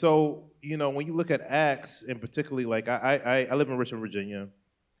 And so, you know, when you look at Acts, and particularly like I live in Richmond, Virginia.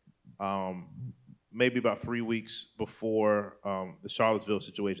 Maybe about 3 weeks before the Charlottesville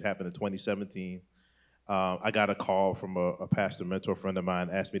situation happened in 2017, I got a call from a pastor mentor friend of mine,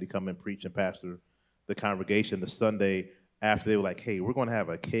 asked me to come and preach and pastor the congregation the Sunday after. They were like, hey, we're going to have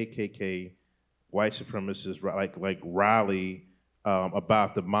a KKK white supremacist like rally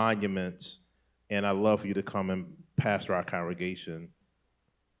about the monuments, and I'd love for you to come and pastor our congregation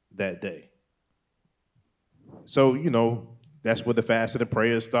that day. So, that's where the fasting and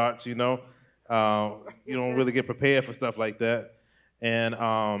prayer starts, you don't really get prepared for stuff like that. And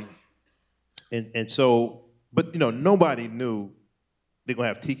so, but nobody knew they're gonna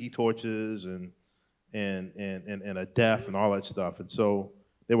have tiki torches and a death and all that stuff. And so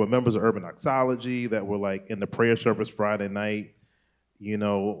there were members of Urban Doxology that were like in the prayer service Friday night, and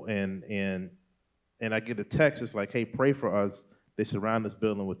I get a text, it's like, hey, pray for us. They surround this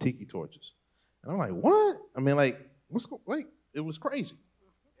building with tiki torches. And I'm like, what? I mean, like, it was crazy.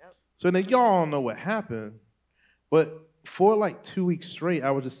 Yep. So then y'all know what happened, but for like 2 weeks straight,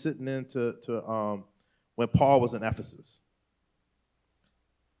 I was just sitting in to when Paul was in Ephesus.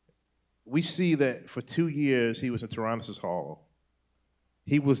 We see that for 2 years, he was in Tyrannus' Hall.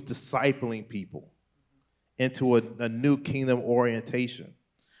 He was discipling people into a new kingdom orientation.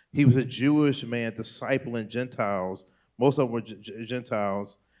 He was a Jewish man discipling Gentiles. Most of them were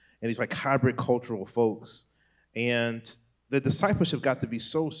Gentiles, and he's like hybrid cultural folks. And the discipleship got to be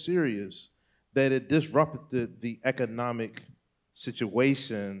so serious that it disrupted the economic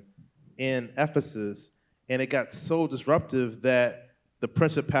situation in Ephesus, and it got so disruptive that the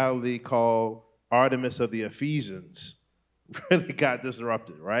principality called Artemis of the Ephesians really got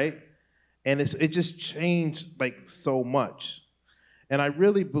disrupted, right? And it just changed like so much. And I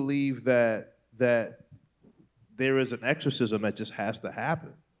really believe that there is an exorcism that just has to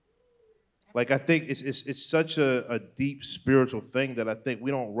happen. Like, I think it's such a deep spiritual thing that I think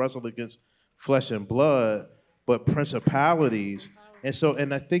we don't wrestle against flesh and blood, but principalities.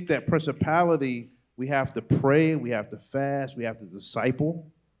 And I think that principality, we have to pray, we have to fast, we have to disciple.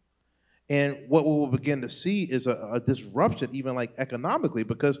 And what we will begin to see is a disruption, even like economically,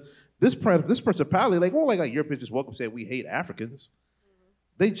 because this principality, like Europeans just woke up and said, we hate Africans.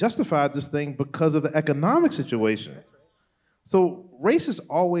 They justified this thing because of the economic situation. So race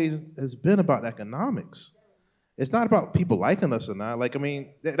has been about economics. It's not about people liking us or not. Like, I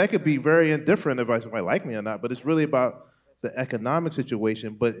mean, that could be very indifferent if somebody like me or not, but it's really about the economic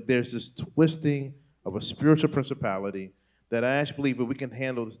situation. But there's this twisting of a spiritual principality that I actually believe if we can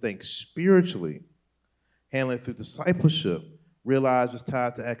handle this thing spiritually, handle it through discipleship, realize it's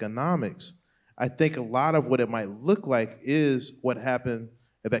tied to economics, I think a lot of what it might look like is what happened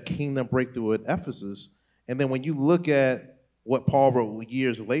at that kingdom breakthrough at Ephesus. And then when you look at what Paul wrote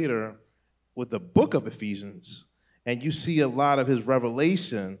years later with the book of Ephesians, and you see a lot of his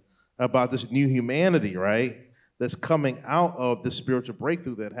revelation about this new humanity, right, that's coming out of the spiritual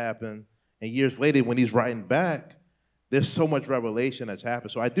breakthrough that happened. And years later, when he's writing back, there's so much revelation that's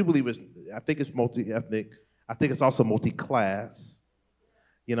happened. So I do believe I think it's multi-ethnic. I think it's also multi-class.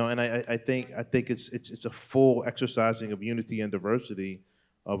 And I think it's a full exercising of unity and diversity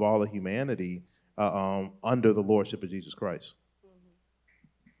of all of humanity under the lordship of Jesus Christ.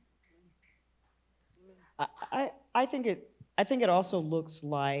 I think it also looks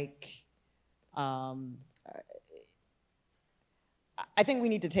like I think we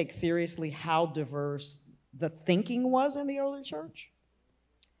need to take seriously how diverse the thinking was in the early church.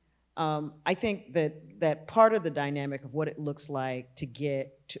 I think that part of the dynamic of what it looks like to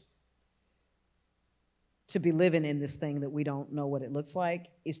get to be living in this thing that we don't know what it looks like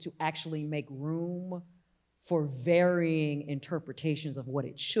is to actually make room for varying interpretations of what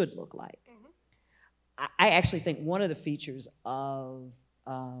it should look like. Mm-hmm. I actually think one of the features of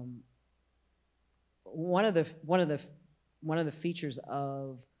one of the features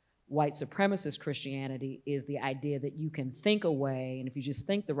of white supremacist Christianity is the idea that you can think a way, and if you just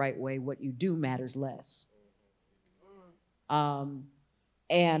think the right way, what you do matters less.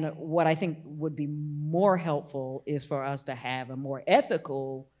 And what I think would be more helpful is for us to have a more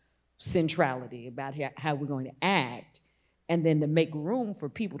ethical centrality about how we're going to act, and then to make room for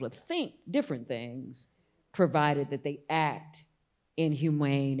people to think different things, provided that they act in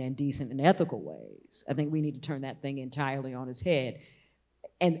humane and decent and ethical ways. I think we need to turn that thing entirely on its head.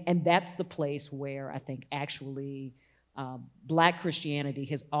 And that's the place where I think actually Black Christianity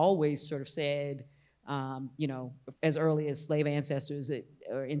has always sort of said, as early as slave ancestors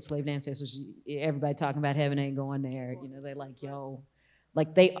or enslaved ancestors, everybody talking about heaven ain't going there. They're like, yo,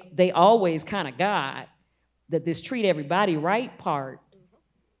 like they always kind of got that this treat everybody right part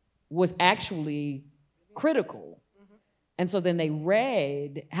was actually critical. And so then they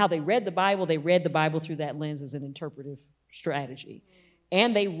read the Bible through that lens as an interpretive strategy.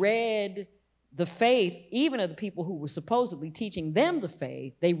 And they read the faith, even of the people who were supposedly teaching them the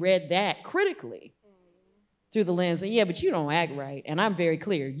faith, they read that critically through the lens of, yeah, but you don't act right. And I'm very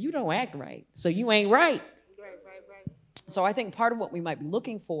clear, you don't act right, so you ain't right. Right. So I think part of what we might be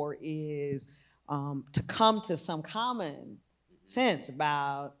looking for is to come to some common sense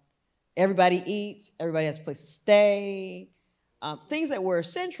about everybody eats, everybody has a place to stay. Things that were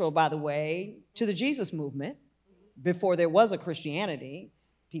central, by the way, to the Jesus movement before there was a Christianity.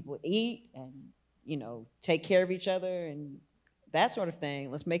 People eat and, take care of each other and that sort of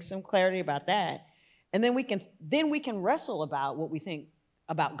thing. Let's make some clarity about that. And then we can wrestle about what we think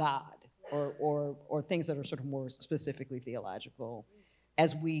about God or things that are sort of more specifically theological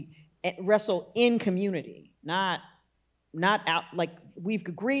as we wrestle in community, not out, like we've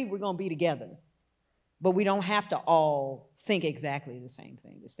agreed we're going to be together, but we don't have to all think exactly the same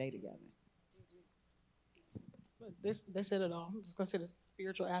thing to stay together. They said it all. I'm just going to say the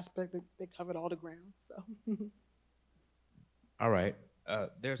spiritual aspect, they covered all the ground. So. All right.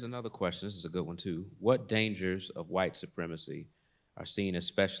 There's another question. This is a good one, too. What dangers of white supremacy are seen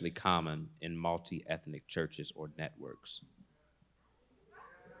especially common in multi-ethnic churches or networks?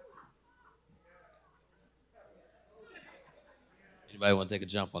 Anybody want to take a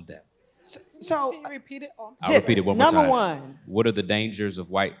jump on that? So Can you repeat it? Oh, I'll repeat it one more time. Number one. What dangers of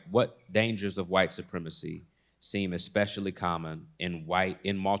white supremacy seem especially common in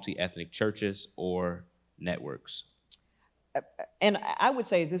multi-ethnic churches or networks? And I would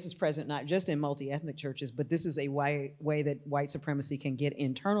say this is present not just in multi-ethnic churches, but this is a way that white supremacy can get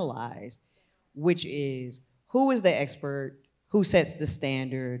internalized, which is who is the expert, who sets the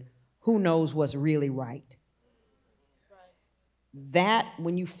standard, who knows what's really right. That,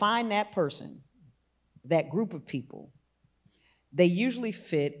 when you find that person, that group of people, they usually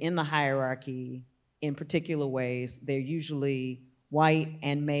fit in the hierarchy in particular ways. They're usually white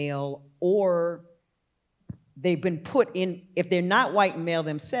and male, or they've been put in, if they're not white and male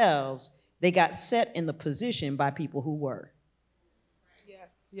themselves, they got set in the position by people who were.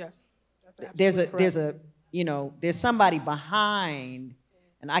 Yes. That's There's somebody behind,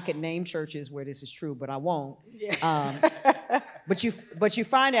 and I could name churches where this is true, but I won't. Yeah. But you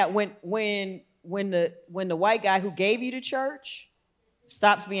find out when the white guy who gave you to church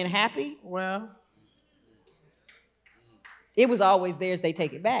stops being happy, Well, it was always theirs, they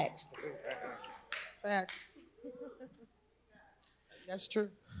take it back. facts. That's true.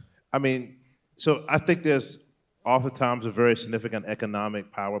 I mean, so I think there's oftentimes a very significant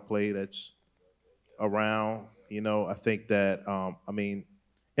economic power play that's around. I think that,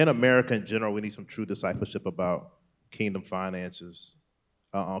 in America in general, we need some true discipleship about kingdom finances.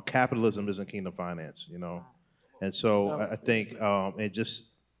 Capitalism isn't kingdom finance, And so I think, and just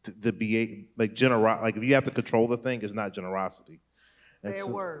to be like like if you have to control the thing, it's not generosity. Say a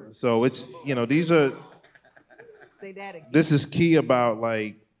word. So it's, these are, Say that again. this is key about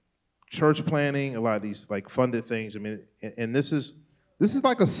like church planning, a lot of these like funded things. And this is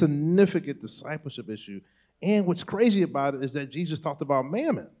like a significant discipleship issue. And what's crazy about it is that Jesus talked about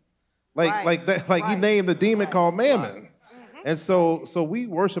mammon. He named a demon called mammon. And so we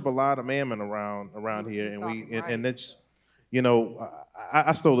worship a lot of mammon around here, and it's,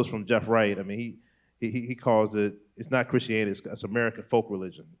 I stole this from Jeff Wright. He calls it's not Christianity, it's American folk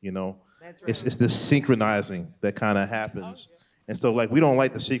religion. That's right. It's this synchronizing that kind of happens, and so like we don't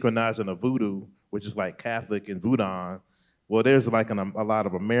like the synchronizing of voodoo, which is like Catholic and voodoo. Well, there's like a lot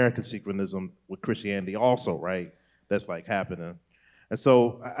of American synchronism with Christianity also, right? That's like happening. And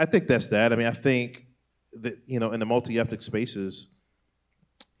so I think that's that. I think that, in the multi-ethnic spaces,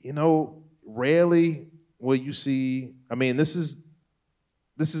 rarely will you see, this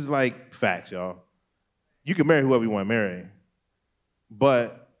is like facts, y'all. You can marry whoever you want to marry,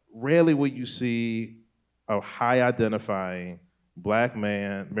 but rarely will you see a high identifying black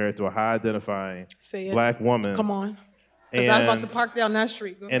man married to a high identifying black woman. Come on. Because I was about to park down that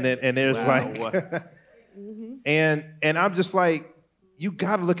street. And there's and I'm just like, you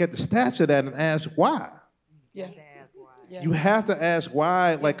got to look at the stature of that and ask why. Yeah. You have to ask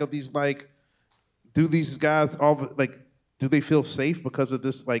why, like, of these, like, do these guys do they feel safe because of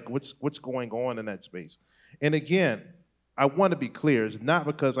this? Like, what's going on in that space? And again, I want to be clear. It's not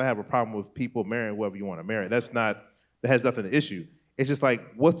because I have a problem with people marrying whoever you want to marry. That has nothing to issue. It's just like,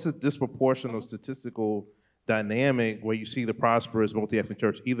 what's the disproportional statistical dynamic where you see the prosperous multi-ethnic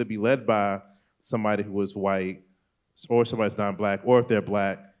church either be led by somebody who is white or somebody's non-black, or if they're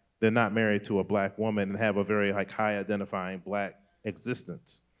black, they're not married to a black woman and have a very like high identifying black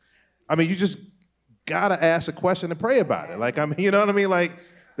existence. You just gotta ask a question and pray about it. Like, you know what I mean? Like,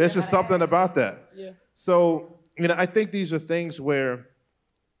 there's just something about that. Yeah. So, I think these are things where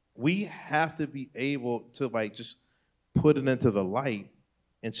we have to be able to like just put it into the light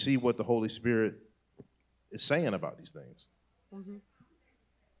and see what the Holy Spirit is saying about these things. Mm-hmm.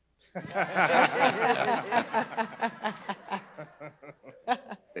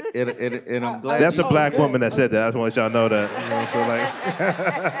 And I'm glad That's you, a black woman that said that. I just want y'all to know that. You know, so like,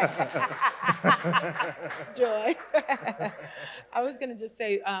 Joy. I was going to just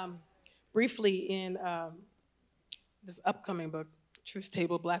say briefly in this upcoming book, Truth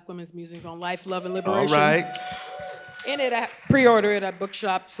Table, Black Women's Musings on Life, Love, and all Liberation. right. In it, I pre-order it at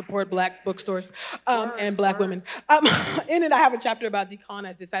bookshop, support Black bookstores and Black women. In it, I have a chapter about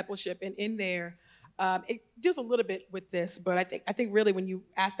decolonized discipleship, and in there, it deals a little bit with this, but I think really when you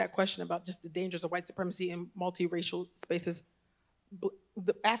ask that question about just the dangers of white supremacy in multiracial spaces,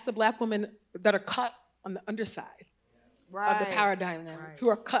 ask the Black women that are cut on the underside of the power dynamics, who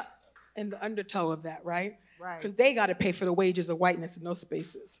are cut in the undertow of that, right? Because they got to pay for the wages of whiteness in those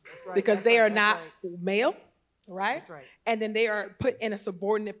spaces, because they are not male, right? That's right. And then they are put in a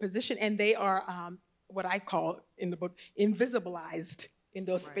subordinate position, and they are what I call in the book invisibilized in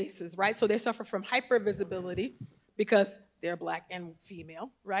those spaces, right? So they suffer from hypervisibility because they're Black and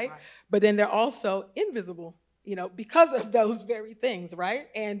female, right? But then they're also invisible, because of those very things, right?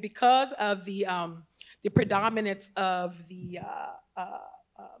 And because of the predominance of the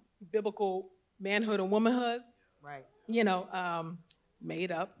biblical manhood and womanhood, Right.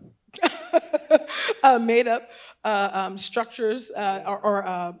 made up, structures or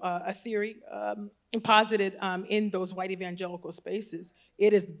a theory posited in those white evangelical spaces.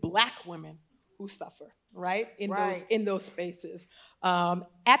 It is Black women who suffer, right? In those spaces,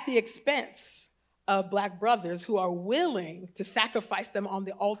 at the expense of Black brothers who are willing to sacrifice them on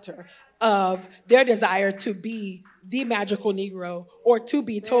the altar of their desire to be the magical Negro or to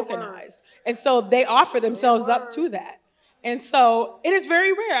be tokenized. And so they offer themselves up to that. And so it is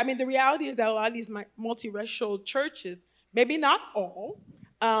very rare. I mean, the reality is that a lot of these multiracial churches, maybe not all,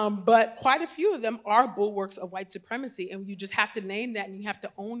 but quite a few of them are bulwarks of white supremacy, and you just have to name that and you have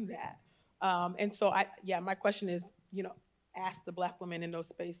to own that. And so my question is, ask the Black women in those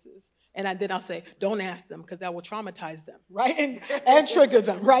spaces. And then I'll say, don't ask them, because that will traumatize them, right? And trigger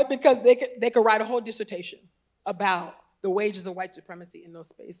them, right? Because they could write a whole dissertation about the wages of white supremacy in those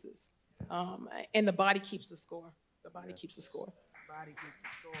spaces. And the body keeps the score. The body keeps the score. Body keeps the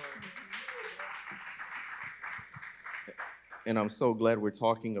score. And I'm so glad we're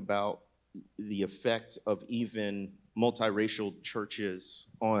talking about the effect of even multiracial churches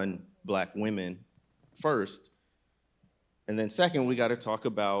on Black women first. And then second, we got to talk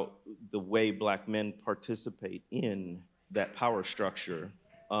about the way Black men participate in that power structure.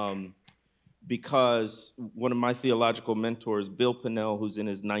 Because one of my theological mentors, Bill Pinnell, who's in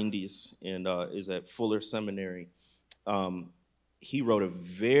his 90s and is at Fuller Seminary, he wrote a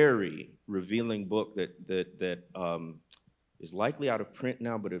very revealing book that is likely out of print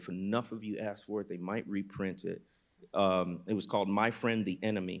now, but if enough of you ask for it, they might reprint it. It was called My Friend the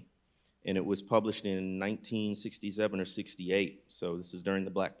Enemy, and it was published in 1967 or 68. So this is during the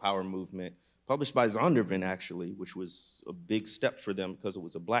Black Power movement, published by Zondervan, actually, which was a big step for them because it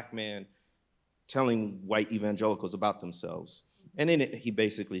was a Black man telling white evangelicals about themselves. And in it, he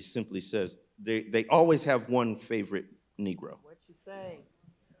basically simply says, they always have one favorite Negro. What you say?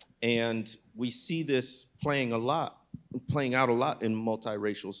 And we see this playing out a lot in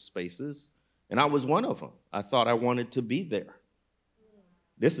multiracial spaces, and I was one of them. I thought I wanted to be there.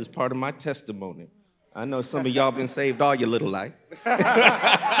 This is part of my testimony. I know some of y'all been saved all your little life.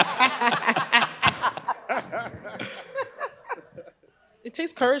 It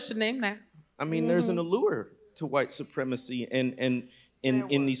takes courage to name that. I mean, there's an allure to white supremacy and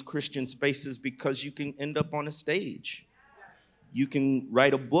in these Christian spaces, because you can end up on a stage. You can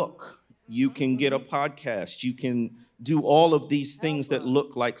write a book. You can get a podcast. You can do all of these things that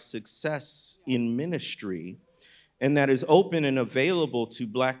look like success in ministry, and that is open and available to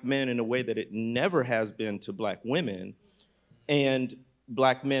Black men in a way that it never has been to Black women. And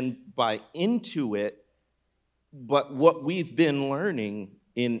Black men buy into it. But what we've been learning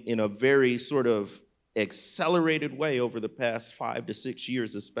in a very sort of accelerated way over the past 5 to 6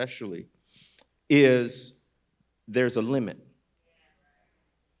 years especially, is there's a limit.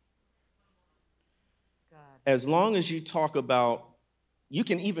 As long as you talk about, you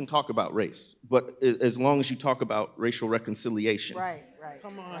can even talk about race, but as long as you talk about racial reconciliation. Right.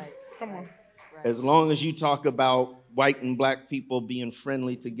 Come on. Right. Come on. As long as you talk about white and Black people being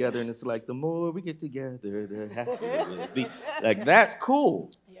friendly together, and it's like, the more we get together, the happier we'll be. Like, that's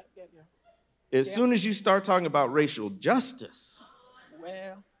cool. Yep. As soon as you start talking about racial justice,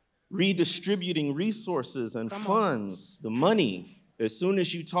 Well, redistributing resources and funds, the money, as soon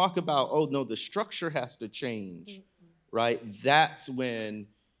as you talk about, oh no, the structure has to change, right? That's when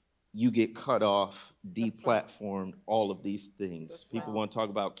you get cut off, deplatformed, all of these things. People want to talk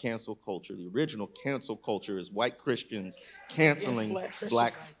about cancel culture. The original cancel culture is white Christians canceling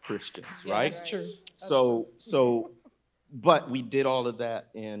black Christians, right? That's true. But we did all of that,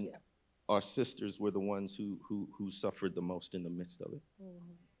 and our sisters were the ones who suffered the most in the midst of it.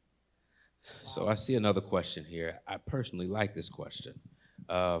 So I see another question here. I personally like this question.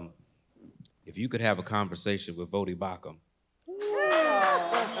 If you could have a conversation with Voddie Baucham,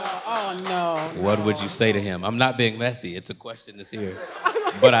 Oh, no. what would you say to him? I'm not being messy. It's a question that's here.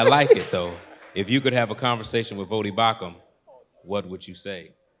 But I like it, though. If you could have a conversation with Voddie Baucham, what would you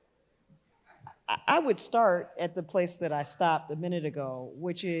say? I would start at the place that I stopped a minute ago,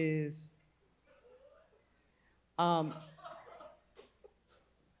 which is I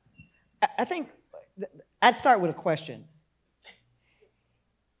think I'd start with a question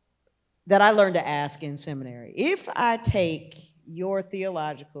that I learned to ask in seminary. If I take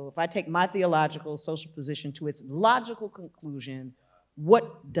my theological social position to its logical conclusion,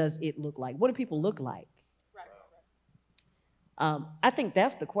 what does it look like? What do people look like? I think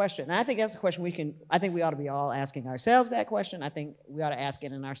that's the question. And I think that's the question I think we ought to be all asking ourselves that question. I think we ought to ask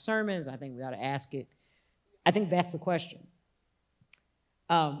it in our sermons. I think we ought to ask it. I think that's the question.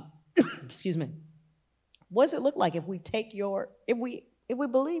 Excuse me. What does it look like if we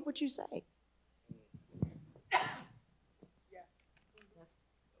believe what you say?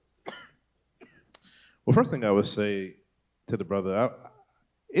 Well, first thing I would say to the brother,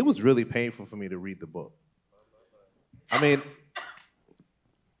 it was really painful for me to read the book. I mean,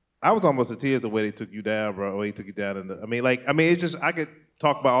 I was almost in tears the way they took you down, bro. Or he took you down. It's just, I could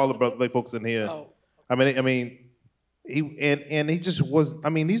talk about all the black folks in here. Oh. He just was,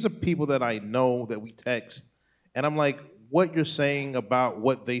 these are people that I know that we text. And I'm like, what you're saying about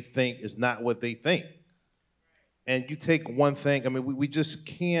what they think is not what they think. And you take one thing, we just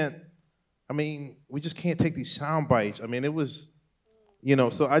can't take these sound bites. It was,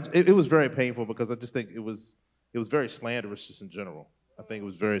 it was very painful because I just think it was very slanderous just in general. I think it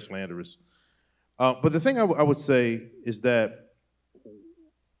was very slanderous. But the thing I would say is that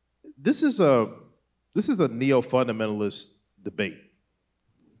this is a neo-fundamentalist debate.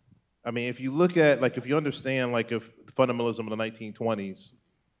 If you look at, if you understand, if fundamentalism in the 1920s,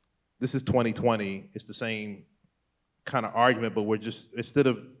 this is 2020, it's the same kind of argument, but we're just, instead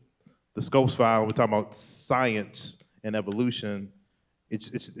of the Scopes file, we're talking about science and evolution,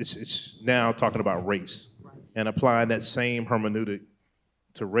 it's now talking about race and applying that same hermeneutic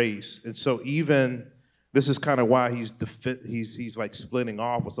to race. And so even, this is kind of why he's like splitting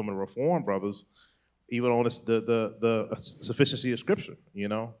off with some of the Reform brothers, even on the sufficiency of Scripture,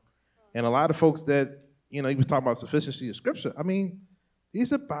 And a lot of folks that, he was talking about sufficiency of Scripture,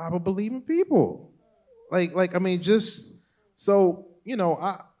 these are Bible-believing people. Even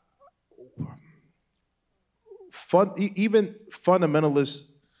fundamentalists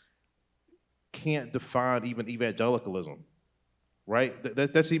can't define even evangelicalism, right?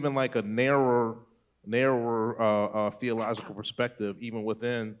 That's even like a narrower theological perspective, even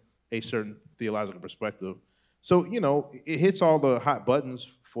within a certain theological perspective. So, it hits all the hot buttons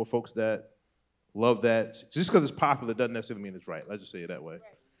for folks that love that. Just because it's popular doesn't necessarily mean it's right. Let's just say it that way. Right.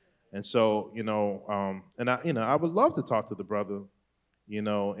 And so, I would love to talk to the brother,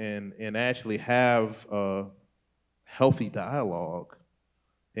 and actually have a healthy dialogue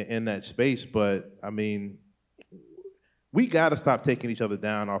in that space. But we got to stop taking each other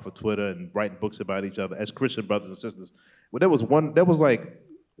down off of Twitter and writing books about each other as Christian brothers and sisters. Well, there was one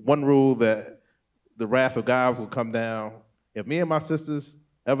rule that the wrath of God will come down. If me and my sisters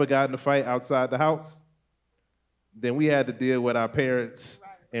ever got in a fight outside the house, then we had to deal with our parents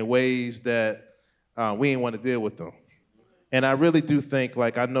in ways that we didn't want to deal with them. And I really do think,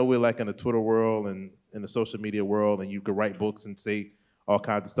 I know we're in the Twitter world and in the social media world, and you could write books and say all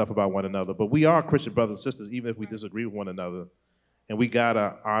kinds of stuff about one another, but we are Christian brothers and sisters, even if we disagree with one another, and we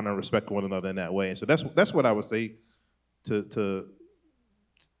gotta honor and respect one another in that way. And so that's what I would say to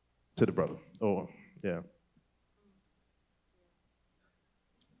the brother. Oh, yeah.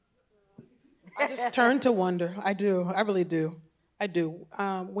 I just turn to wonder. I do. I really do. I do.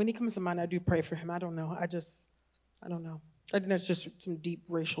 When he comes to mind, I do pray for him. I don't know. I don't know. I think there's just some deep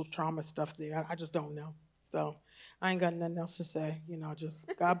racial trauma stuff there. I just don't know. So I ain't got nothing else to say. Just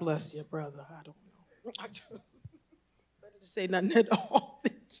God bless you, brother. I don't know. I just better to say nothing at all.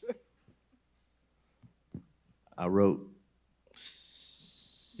 I wrote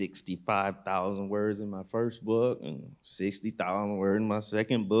 65,000 words in my first book and 60,000 words in my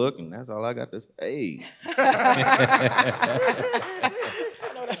second book, and that's all I got to say. I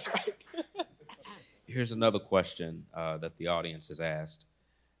know that's right. Here's another question that the audience has asked.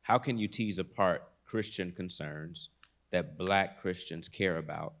 How can you tease apart Christian concerns that Black Christians care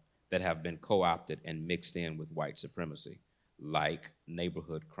about that have been co-opted and mixed in with white supremacy, like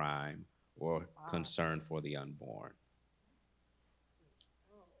neighborhood crime or concern for the unborn?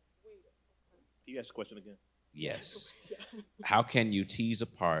 Can you ask the question again? Yes. How can you tease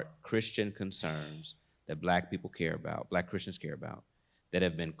apart Christian concerns that Black people care about, Black Christians care about, that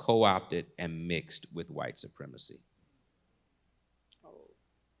have been co-opted and mixed with white supremacy?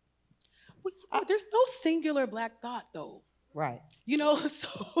 Well, there's no singular Black thought, though. Right. You know,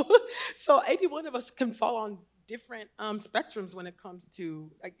 so any one of us can fall on different spectrums when it comes to,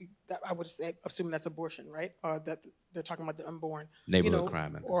 like, that I would say, assuming that's abortion, right? Or that they're talking about the unborn, Neighborhood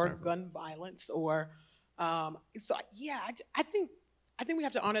crime and or concern. gun violence, or so yeah. I think we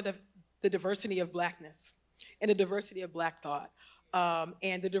have to honor the diversity of Blackness and the diversity of Black thought.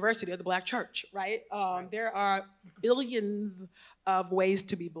 And the diversity of the Black church, right? There are billions of ways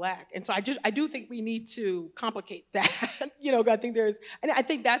to be Black, and so I do think we need to complicate that. I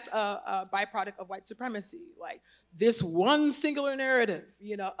think that's a byproduct of white supremacy, like this one singular narrative.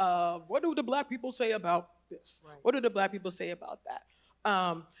 What do the Black people say about this? Right. What do the Black people say about that?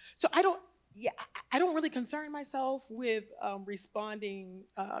 So I don't really concern myself with responding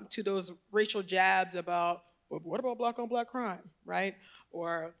to those racial jabs about, well, what about Black on Black crime, right?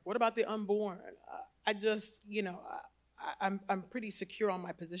 Or what about the unborn? I'm pretty secure on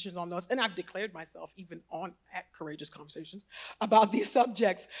my positions on those, and I've declared myself even at Courageous Conversations about these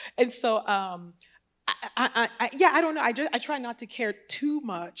subjects. And so, I don't know. I try not to care too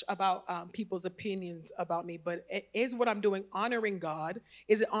much about people's opinions about me, but is what I'm doing honoring God?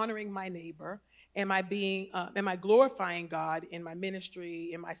 Is it honoring my neighbor? Am I glorifying God in my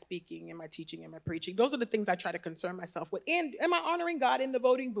ministry, in my speaking, in my teaching, in my preaching? Those are the things I try to concern myself with. And am I honoring God in the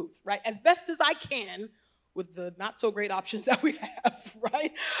voting booth, right? As best as I can with the not so great options that we have,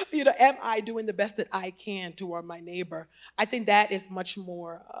 right? Am I doing the best that I can toward my neighbor? I think that is much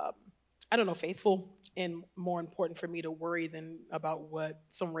more, faithful and more important for me to worry than about what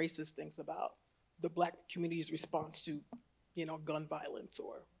some racist thinks about the Black community's response to, gun violence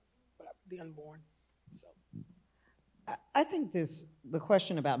or the unborn. So I think the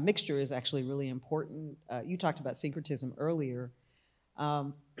question about mixture is actually really important. You talked about syncretism earlier.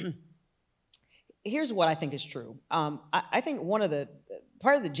 Here's what I think is true. I think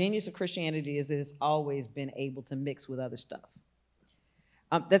part of the genius of Christianity is that it's always been able to mix with other stuff.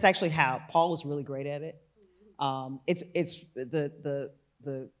 That's actually how Paul was really great at it. It's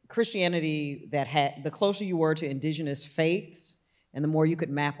the Christianity that had, the closer you were to indigenous faiths, and the more you could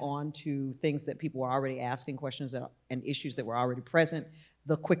map on to things that people were already asking, questions and issues that were already present,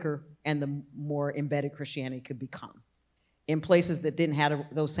 the quicker and the more embedded Christianity could become. In places that didn't have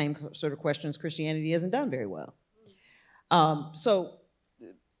those same sort of questions, Christianity hasn't done very well. So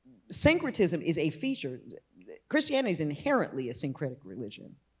syncretism is a feature. Christianity is inherently a syncretic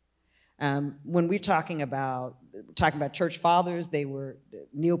religion. When we're talking about church fathers, they were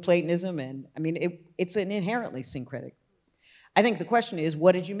Neoplatonism, and it's an inherently syncretic. I think the question is,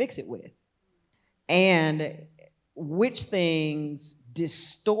 what did you mix it with? And which things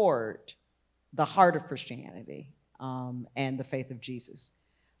distort the heart of Christianity and the faith of Jesus?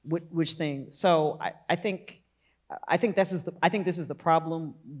 Which things? So I think this is the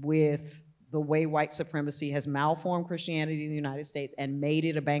problem with the way white supremacy has malformed Christianity in the United States and made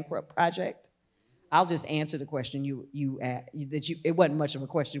it a bankrupt project. I'll just answer the question it wasn't much of a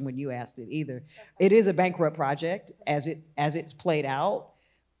question when you asked it either. It is a bankrupt project as it's played out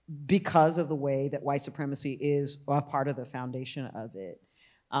because of the way that white supremacy is a part of the foundation of it.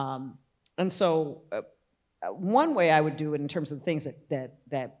 And so one way I would do it in terms of the things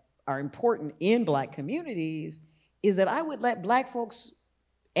that are important in Black communities is that I would let Black folks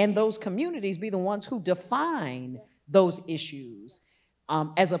and those communities be the ones who define those issues,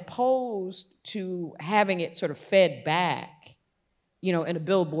 as opposed to having it sort of fed back, in a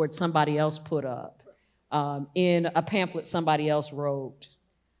billboard somebody else put up, in a pamphlet somebody else wrote,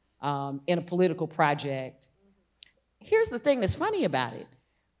 in a political project. Here's the thing that's funny about it.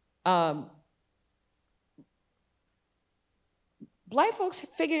 Black folks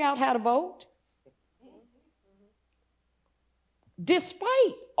figured out how to vote.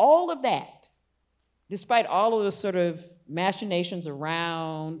 Despite all of that, despite all of those sort of machinations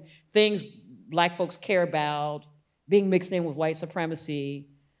around things Black folks care about being mixed in with white supremacy,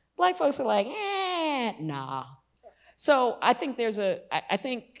 Black folks are like, nah. So I think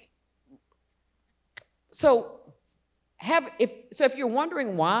if you're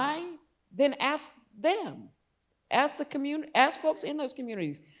wondering why, then ask them. Ask the community, ask folks in those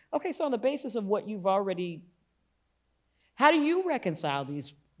communities. Okay, so on the basis of what you've already, how do you reconcile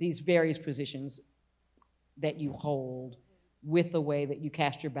these these various positions that you hold with the way that you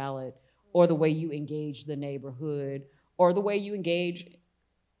cast your ballot, or the way you engage the neighborhood, or the way you engage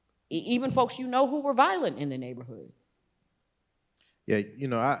even folks you know who were violent in the neighborhood. Yeah, you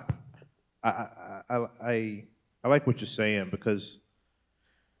know, I like what you're saying, because,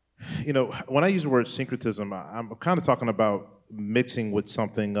 you know, when I use the word syncretism, I'm kind of talking about mixing with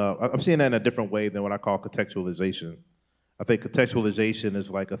something. I'm seeing that in a different way than what I call contextualization. I think contextualization is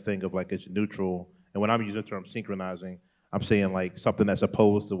like a thing of like it's neutral, and when I'm using the term synchronizing, I'm saying like something that's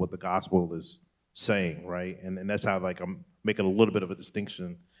opposed to what the gospel is saying, right? And that's how like I'm making a little bit of a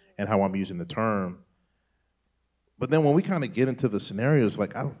distinction in how I'm using the term. But then when we kind of get into the scenarios,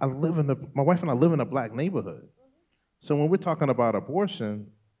 like my wife and I live in a Black neighborhood. So when we're talking about abortion,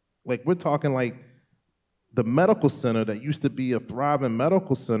 like we're talking like the medical center that used to be a thriving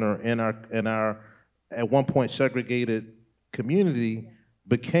medical center in our at one point segregated community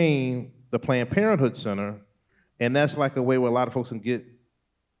became the Planned Parenthood Center, and that's like a way where a lot of folks can get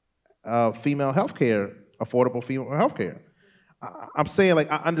female health care, affordable female health care. I'm saying,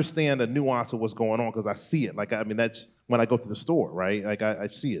 like, I understand the nuance of what's going on because I see it. Like, I mean, that's when I go to the store, right? Like, I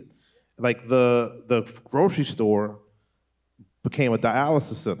see it. Like, the grocery store became a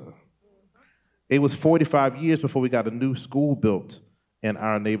dialysis center. It was 45 years before we got a new school built in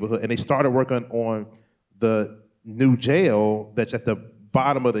our neighborhood, and they started working on the new jail that's at the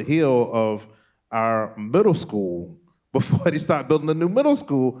bottom of the hill of our middle school before they started building a new middle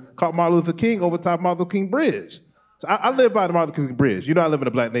school called Martin Luther King over top Martin Luther King Bridge. So I live by the Martin Luther King Bridge. You know, I live in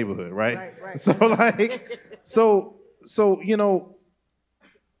a Black neighborhood, right? Right. So like, so you know,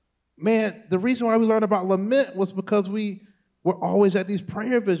 man, the reason why we learned about lament was because we were always at these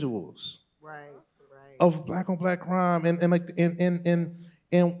prayer visuals of Black on Black crime, and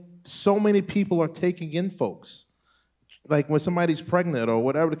so many people are taking in folks. Like when somebody's pregnant or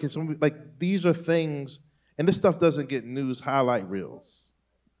whatever the case, like these are things, and this stuff doesn't get news highlight reels.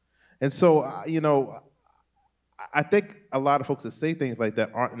 And so, you know, I think a lot of folks that say things like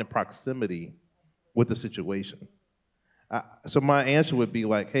that aren't in proximity with the situation. So my answer would be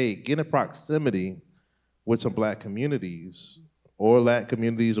like, hey, get in proximity with some Black communities or Latin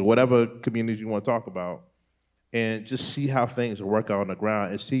communities or whatever communities you want to talk about, and just see how things work out on the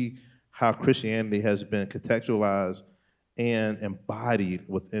ground and see how Christianity has been contextualized and embodied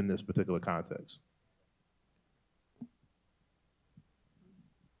within this particular context.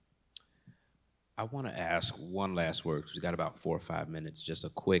 I want to ask one last word, because we've got about 4 or 5 minutes, just a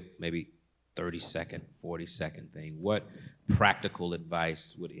quick, maybe 30-second, 40-second thing. What practical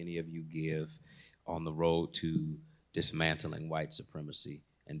advice would any of you give on the road to dismantling white supremacy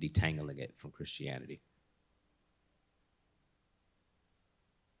and detangling it from Christianity?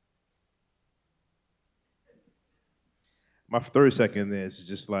 My 30-second is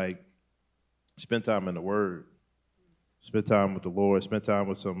just like, spend time in the Word, spend time with the Lord, spend time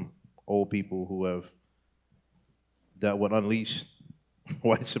with some old people who have that would unleash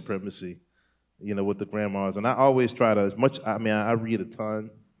white supremacy, you know, with the grandmas. And I always try to, as much, I mean, I read a ton.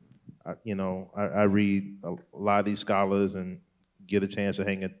 I read a lot of these scholars and get a chance to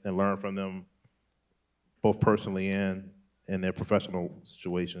hang and learn from them, both personally and in their professional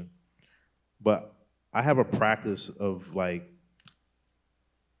situation. But I have a practice of like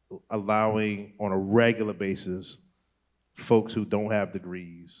allowing on a regular basis folks who don't have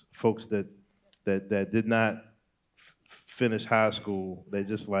degrees, folks that did not finish high school, they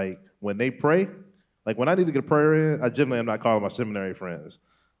just like, when they pray, like when I need to get a prayer in, I generally am not calling my seminary friends.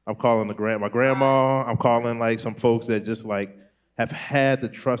 I'm calling my grandma, I'm calling like some folks that just like have had to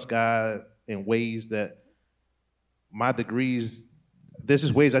trust God in ways that my degrees, there's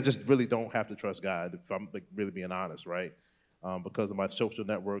just ways I just really don't have to trust God, if I'm like really being honest, right? Because of my social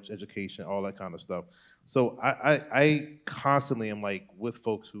networks, education, all that kind of stuff. So I constantly am like with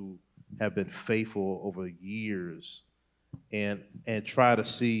folks who have been faithful over years and try to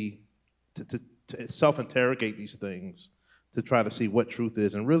see, to self-interrogate these things, to try to see what truth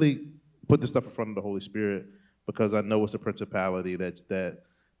is and really put this stuff in front of the Holy Spirit, because I know it's a principality that's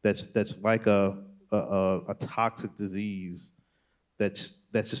like a toxic disease that's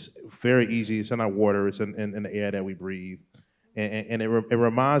just very easy. It's in our water, it's in the air that we breathe. And it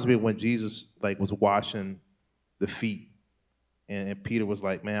reminds me of when Jesus like was washing the feet, and Peter was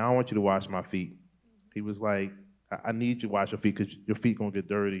like, man, I don't want you to wash my feet. He was like, I need you to wash your feet because your feet gonna get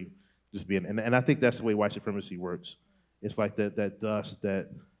dirty just being, and I think that's the way white supremacy works. It's like that dust that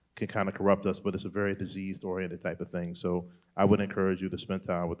can kind of corrupt us, but it's a very disease-oriented type of thing. So I would encourage you to spend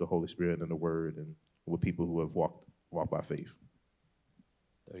time with the Holy Spirit and the Word and with people who have walked by faith.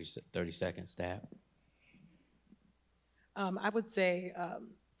 30 seconds, Stab. I would say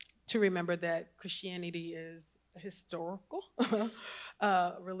to remember that Christianity is a historical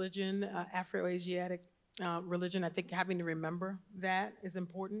religion, Afro-Asiatic religion. I think having to remember that is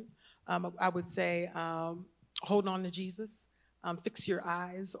important. I would say hold on to Jesus. Fix your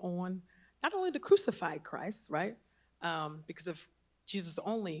eyes on not only the crucified Christ, right? Because if Jesus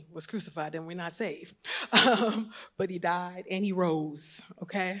only was crucified, then we're not saved. But he died and he rose,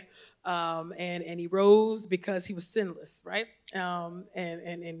 okay? And he rose because he was sinless, right? And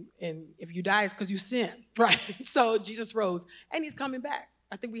if you die, it's because you sin, right? So Jesus rose and he's coming back.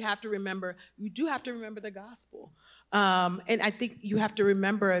 I think we have to remember, you do have to remember the gospel. And I think you have to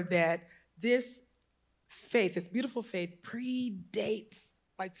remember that this faith, this beautiful faith, predates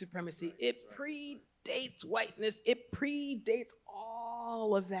white supremacy. It predates whiteness. It predates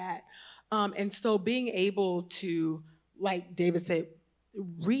all of that. And so being able to, like David said,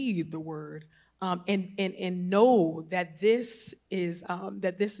 read the word and know that this is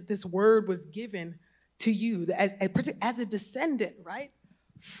that this word was given to you as a descendant, right?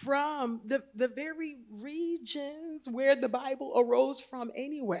 From the very regions where the Bible arose from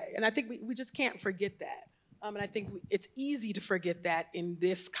anyway. And I think we just can't forget that. And I think it's easy to forget that in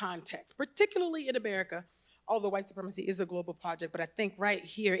this context, particularly in America, although white supremacy is a global project. But I think right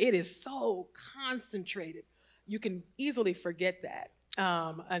here, it is so concentrated. You can easily forget that.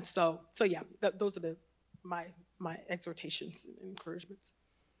 And so yeah, those are my exhortations and encouragements.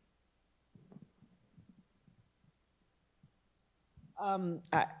 I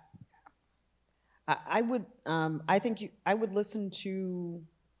would listen to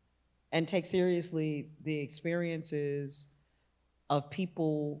and take seriously the experiences of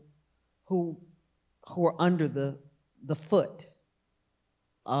people who are under the foot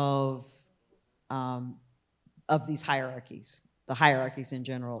of these hierarchies, the hierarchies in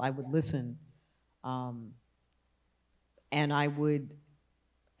general. I would listen, and I would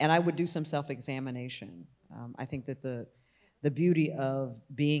do some self-examination. I think that the beauty of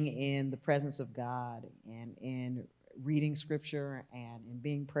being in the presence of God and in reading scripture and in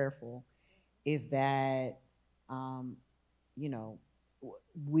being prayerful is that,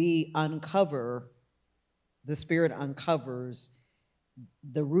 we uncover, the Spirit uncovers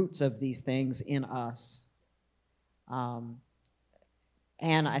the roots of these things in us. And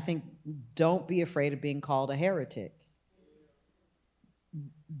I think don't be afraid of being called a heretic,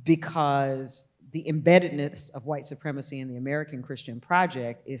 because the embeddedness of white supremacy in the American Christian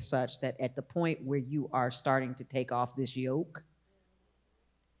project is such that at the point where you are starting to take off this yoke,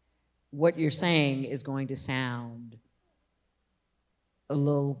 what you're saying is going to sound a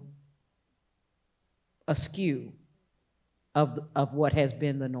little askew of what has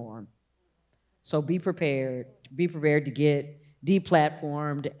been the norm. So be prepared to get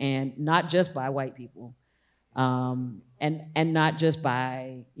deplatformed, and not just by white people. And not just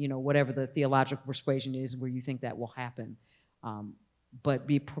by, whatever the theological persuasion is where you think that will happen, but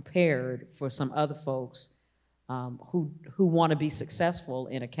be prepared for some other folks who want to be successful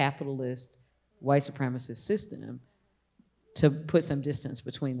in a capitalist, white supremacist system to put some distance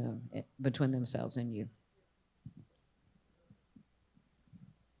between themselves and you.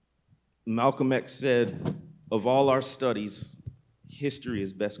 Malcolm X said, of all our studies, history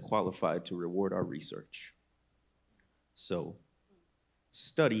is best qualified to reward our research. So,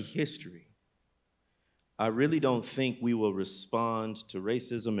 study history. I really don't think we will respond to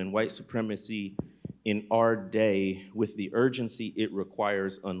racism and white supremacy in our day with the urgency it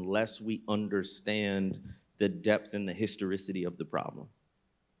requires unless we understand the depth and the historicity of the problem.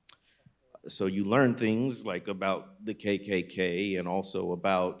 So you learn things like about the KKK and also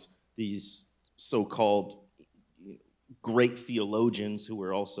about these so-called great theologians who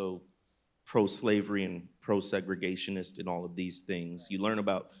were also pro-slavery and pro-segregationist and all of these things. You learn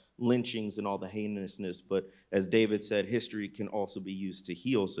about lynchings and all the heinousness, but as David said, history can also be used to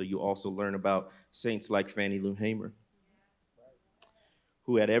heal. So you also learn about saints like Fannie Lou Hamer,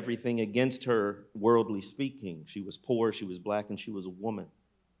 who had everything against her, worldly speaking. She was poor, she was black, and she was a woman.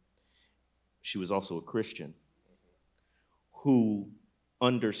 She was also a Christian who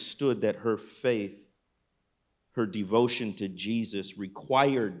understood that her faith, her devotion to Jesus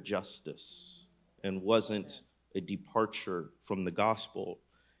required justice and wasn't a departure from the gospel.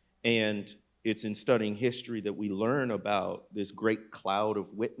 And it's in studying history that we learn about this great cloud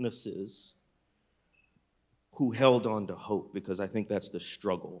of witnesses who held on to hope, because I think that's the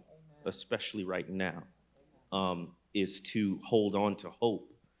struggle, especially right now, is to hold on to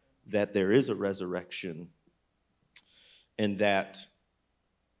hope that there is a resurrection and that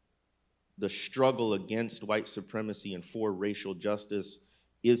the struggle against white supremacy and for racial justice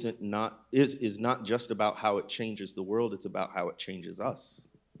is not just about how it changes the world, it's about how it changes us.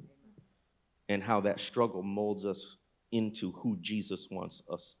 and how that struggle molds us into who Jesus wants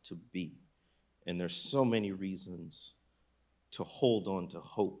us to be. And there's so many reasons to hold on to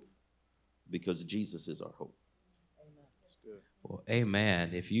hope because Jesus is our hope. Well,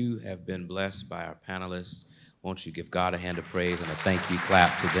 amen. If you have been blessed by our panelists, won't you give God a hand of praise and a thank you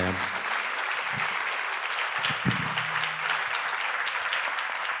clap to them?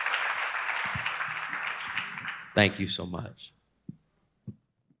 Thank you so much.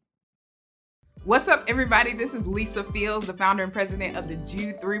 What's up, everybody? This is Lisa Fields, the founder and president of the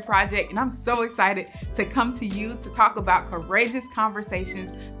Jude 3 Project, and I'm so excited to come to you to talk about Courageous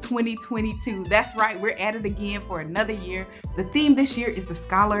Conversations 2022. That's right, we're at it again for another year. The theme this year is the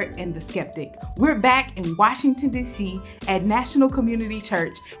scholar and the skeptic. We're back in Washington, D.C. at National Community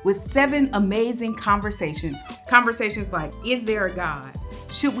Church with 7 amazing conversations. Conversations like, is there a God?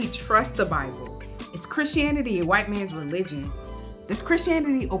 Should we trust the Bible? Is Christianity a white man's religion? Does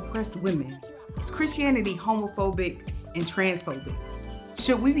Christianity oppress women? Is Christianity homophobic and transphobic?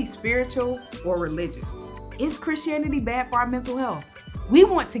 Should we be spiritual or religious? Is Christianity bad for our mental health? We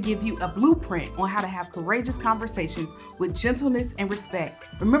want to give you a blueprint on how to have courageous conversations with gentleness and respect.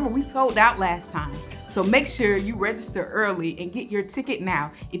 Remember, we sold out last time, so make sure you register early and get your ticket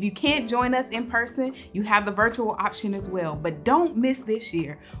now. If you can't join us in person, you have the virtual option as well, but don't miss this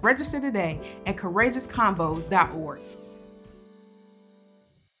year. Register today at courageousconvos.org.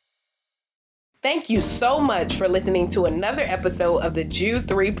 Thank you so much for listening to another episode of the Jude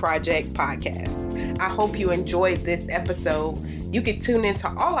 3 Project podcast. I hope you enjoyed this episode. You can tune into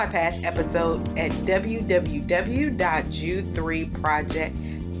all our past episodes at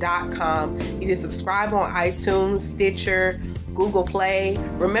www.jude3project.com. You can subscribe on iTunes, Stitcher, Google Play.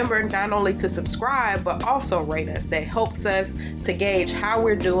 Remember not only to subscribe, but also rate us. That helps us to gauge how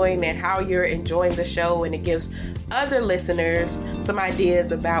we're doing and how you're enjoying the show, and it gives other listeners some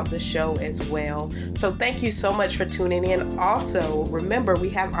ideas about the show as well. So thank you so much for tuning in. Also, remember we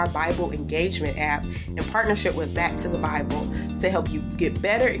have our Bible engagement app in partnership with Back to the Bible to help you get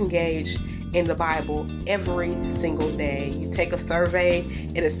better engaged in the Bible every single day. You take a survey,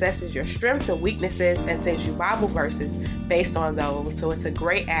 it assesses your strengths and weaknesses and sends you Bible verses based on those. So it's a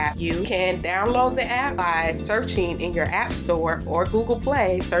great app. You can download the app by searching in your App Store or Google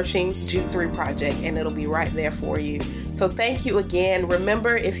Play, searching Jude 3 Project, and it'll be right there for you. So thank you again.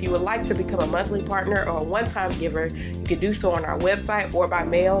 Remember, if you would like to become a monthly partner or a one-time giver, you can do so on our website or by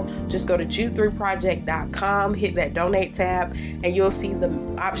mail. Just go to jude3project.com, hit that donate tab, and you'll see the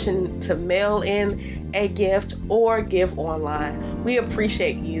option to mail in a gift or give online. We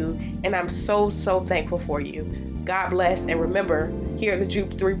appreciate you, and I'm so thankful for you. God bless, and remember, here at the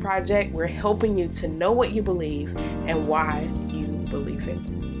Jude 3 Project, we're helping you to know what you believe and why you believe it.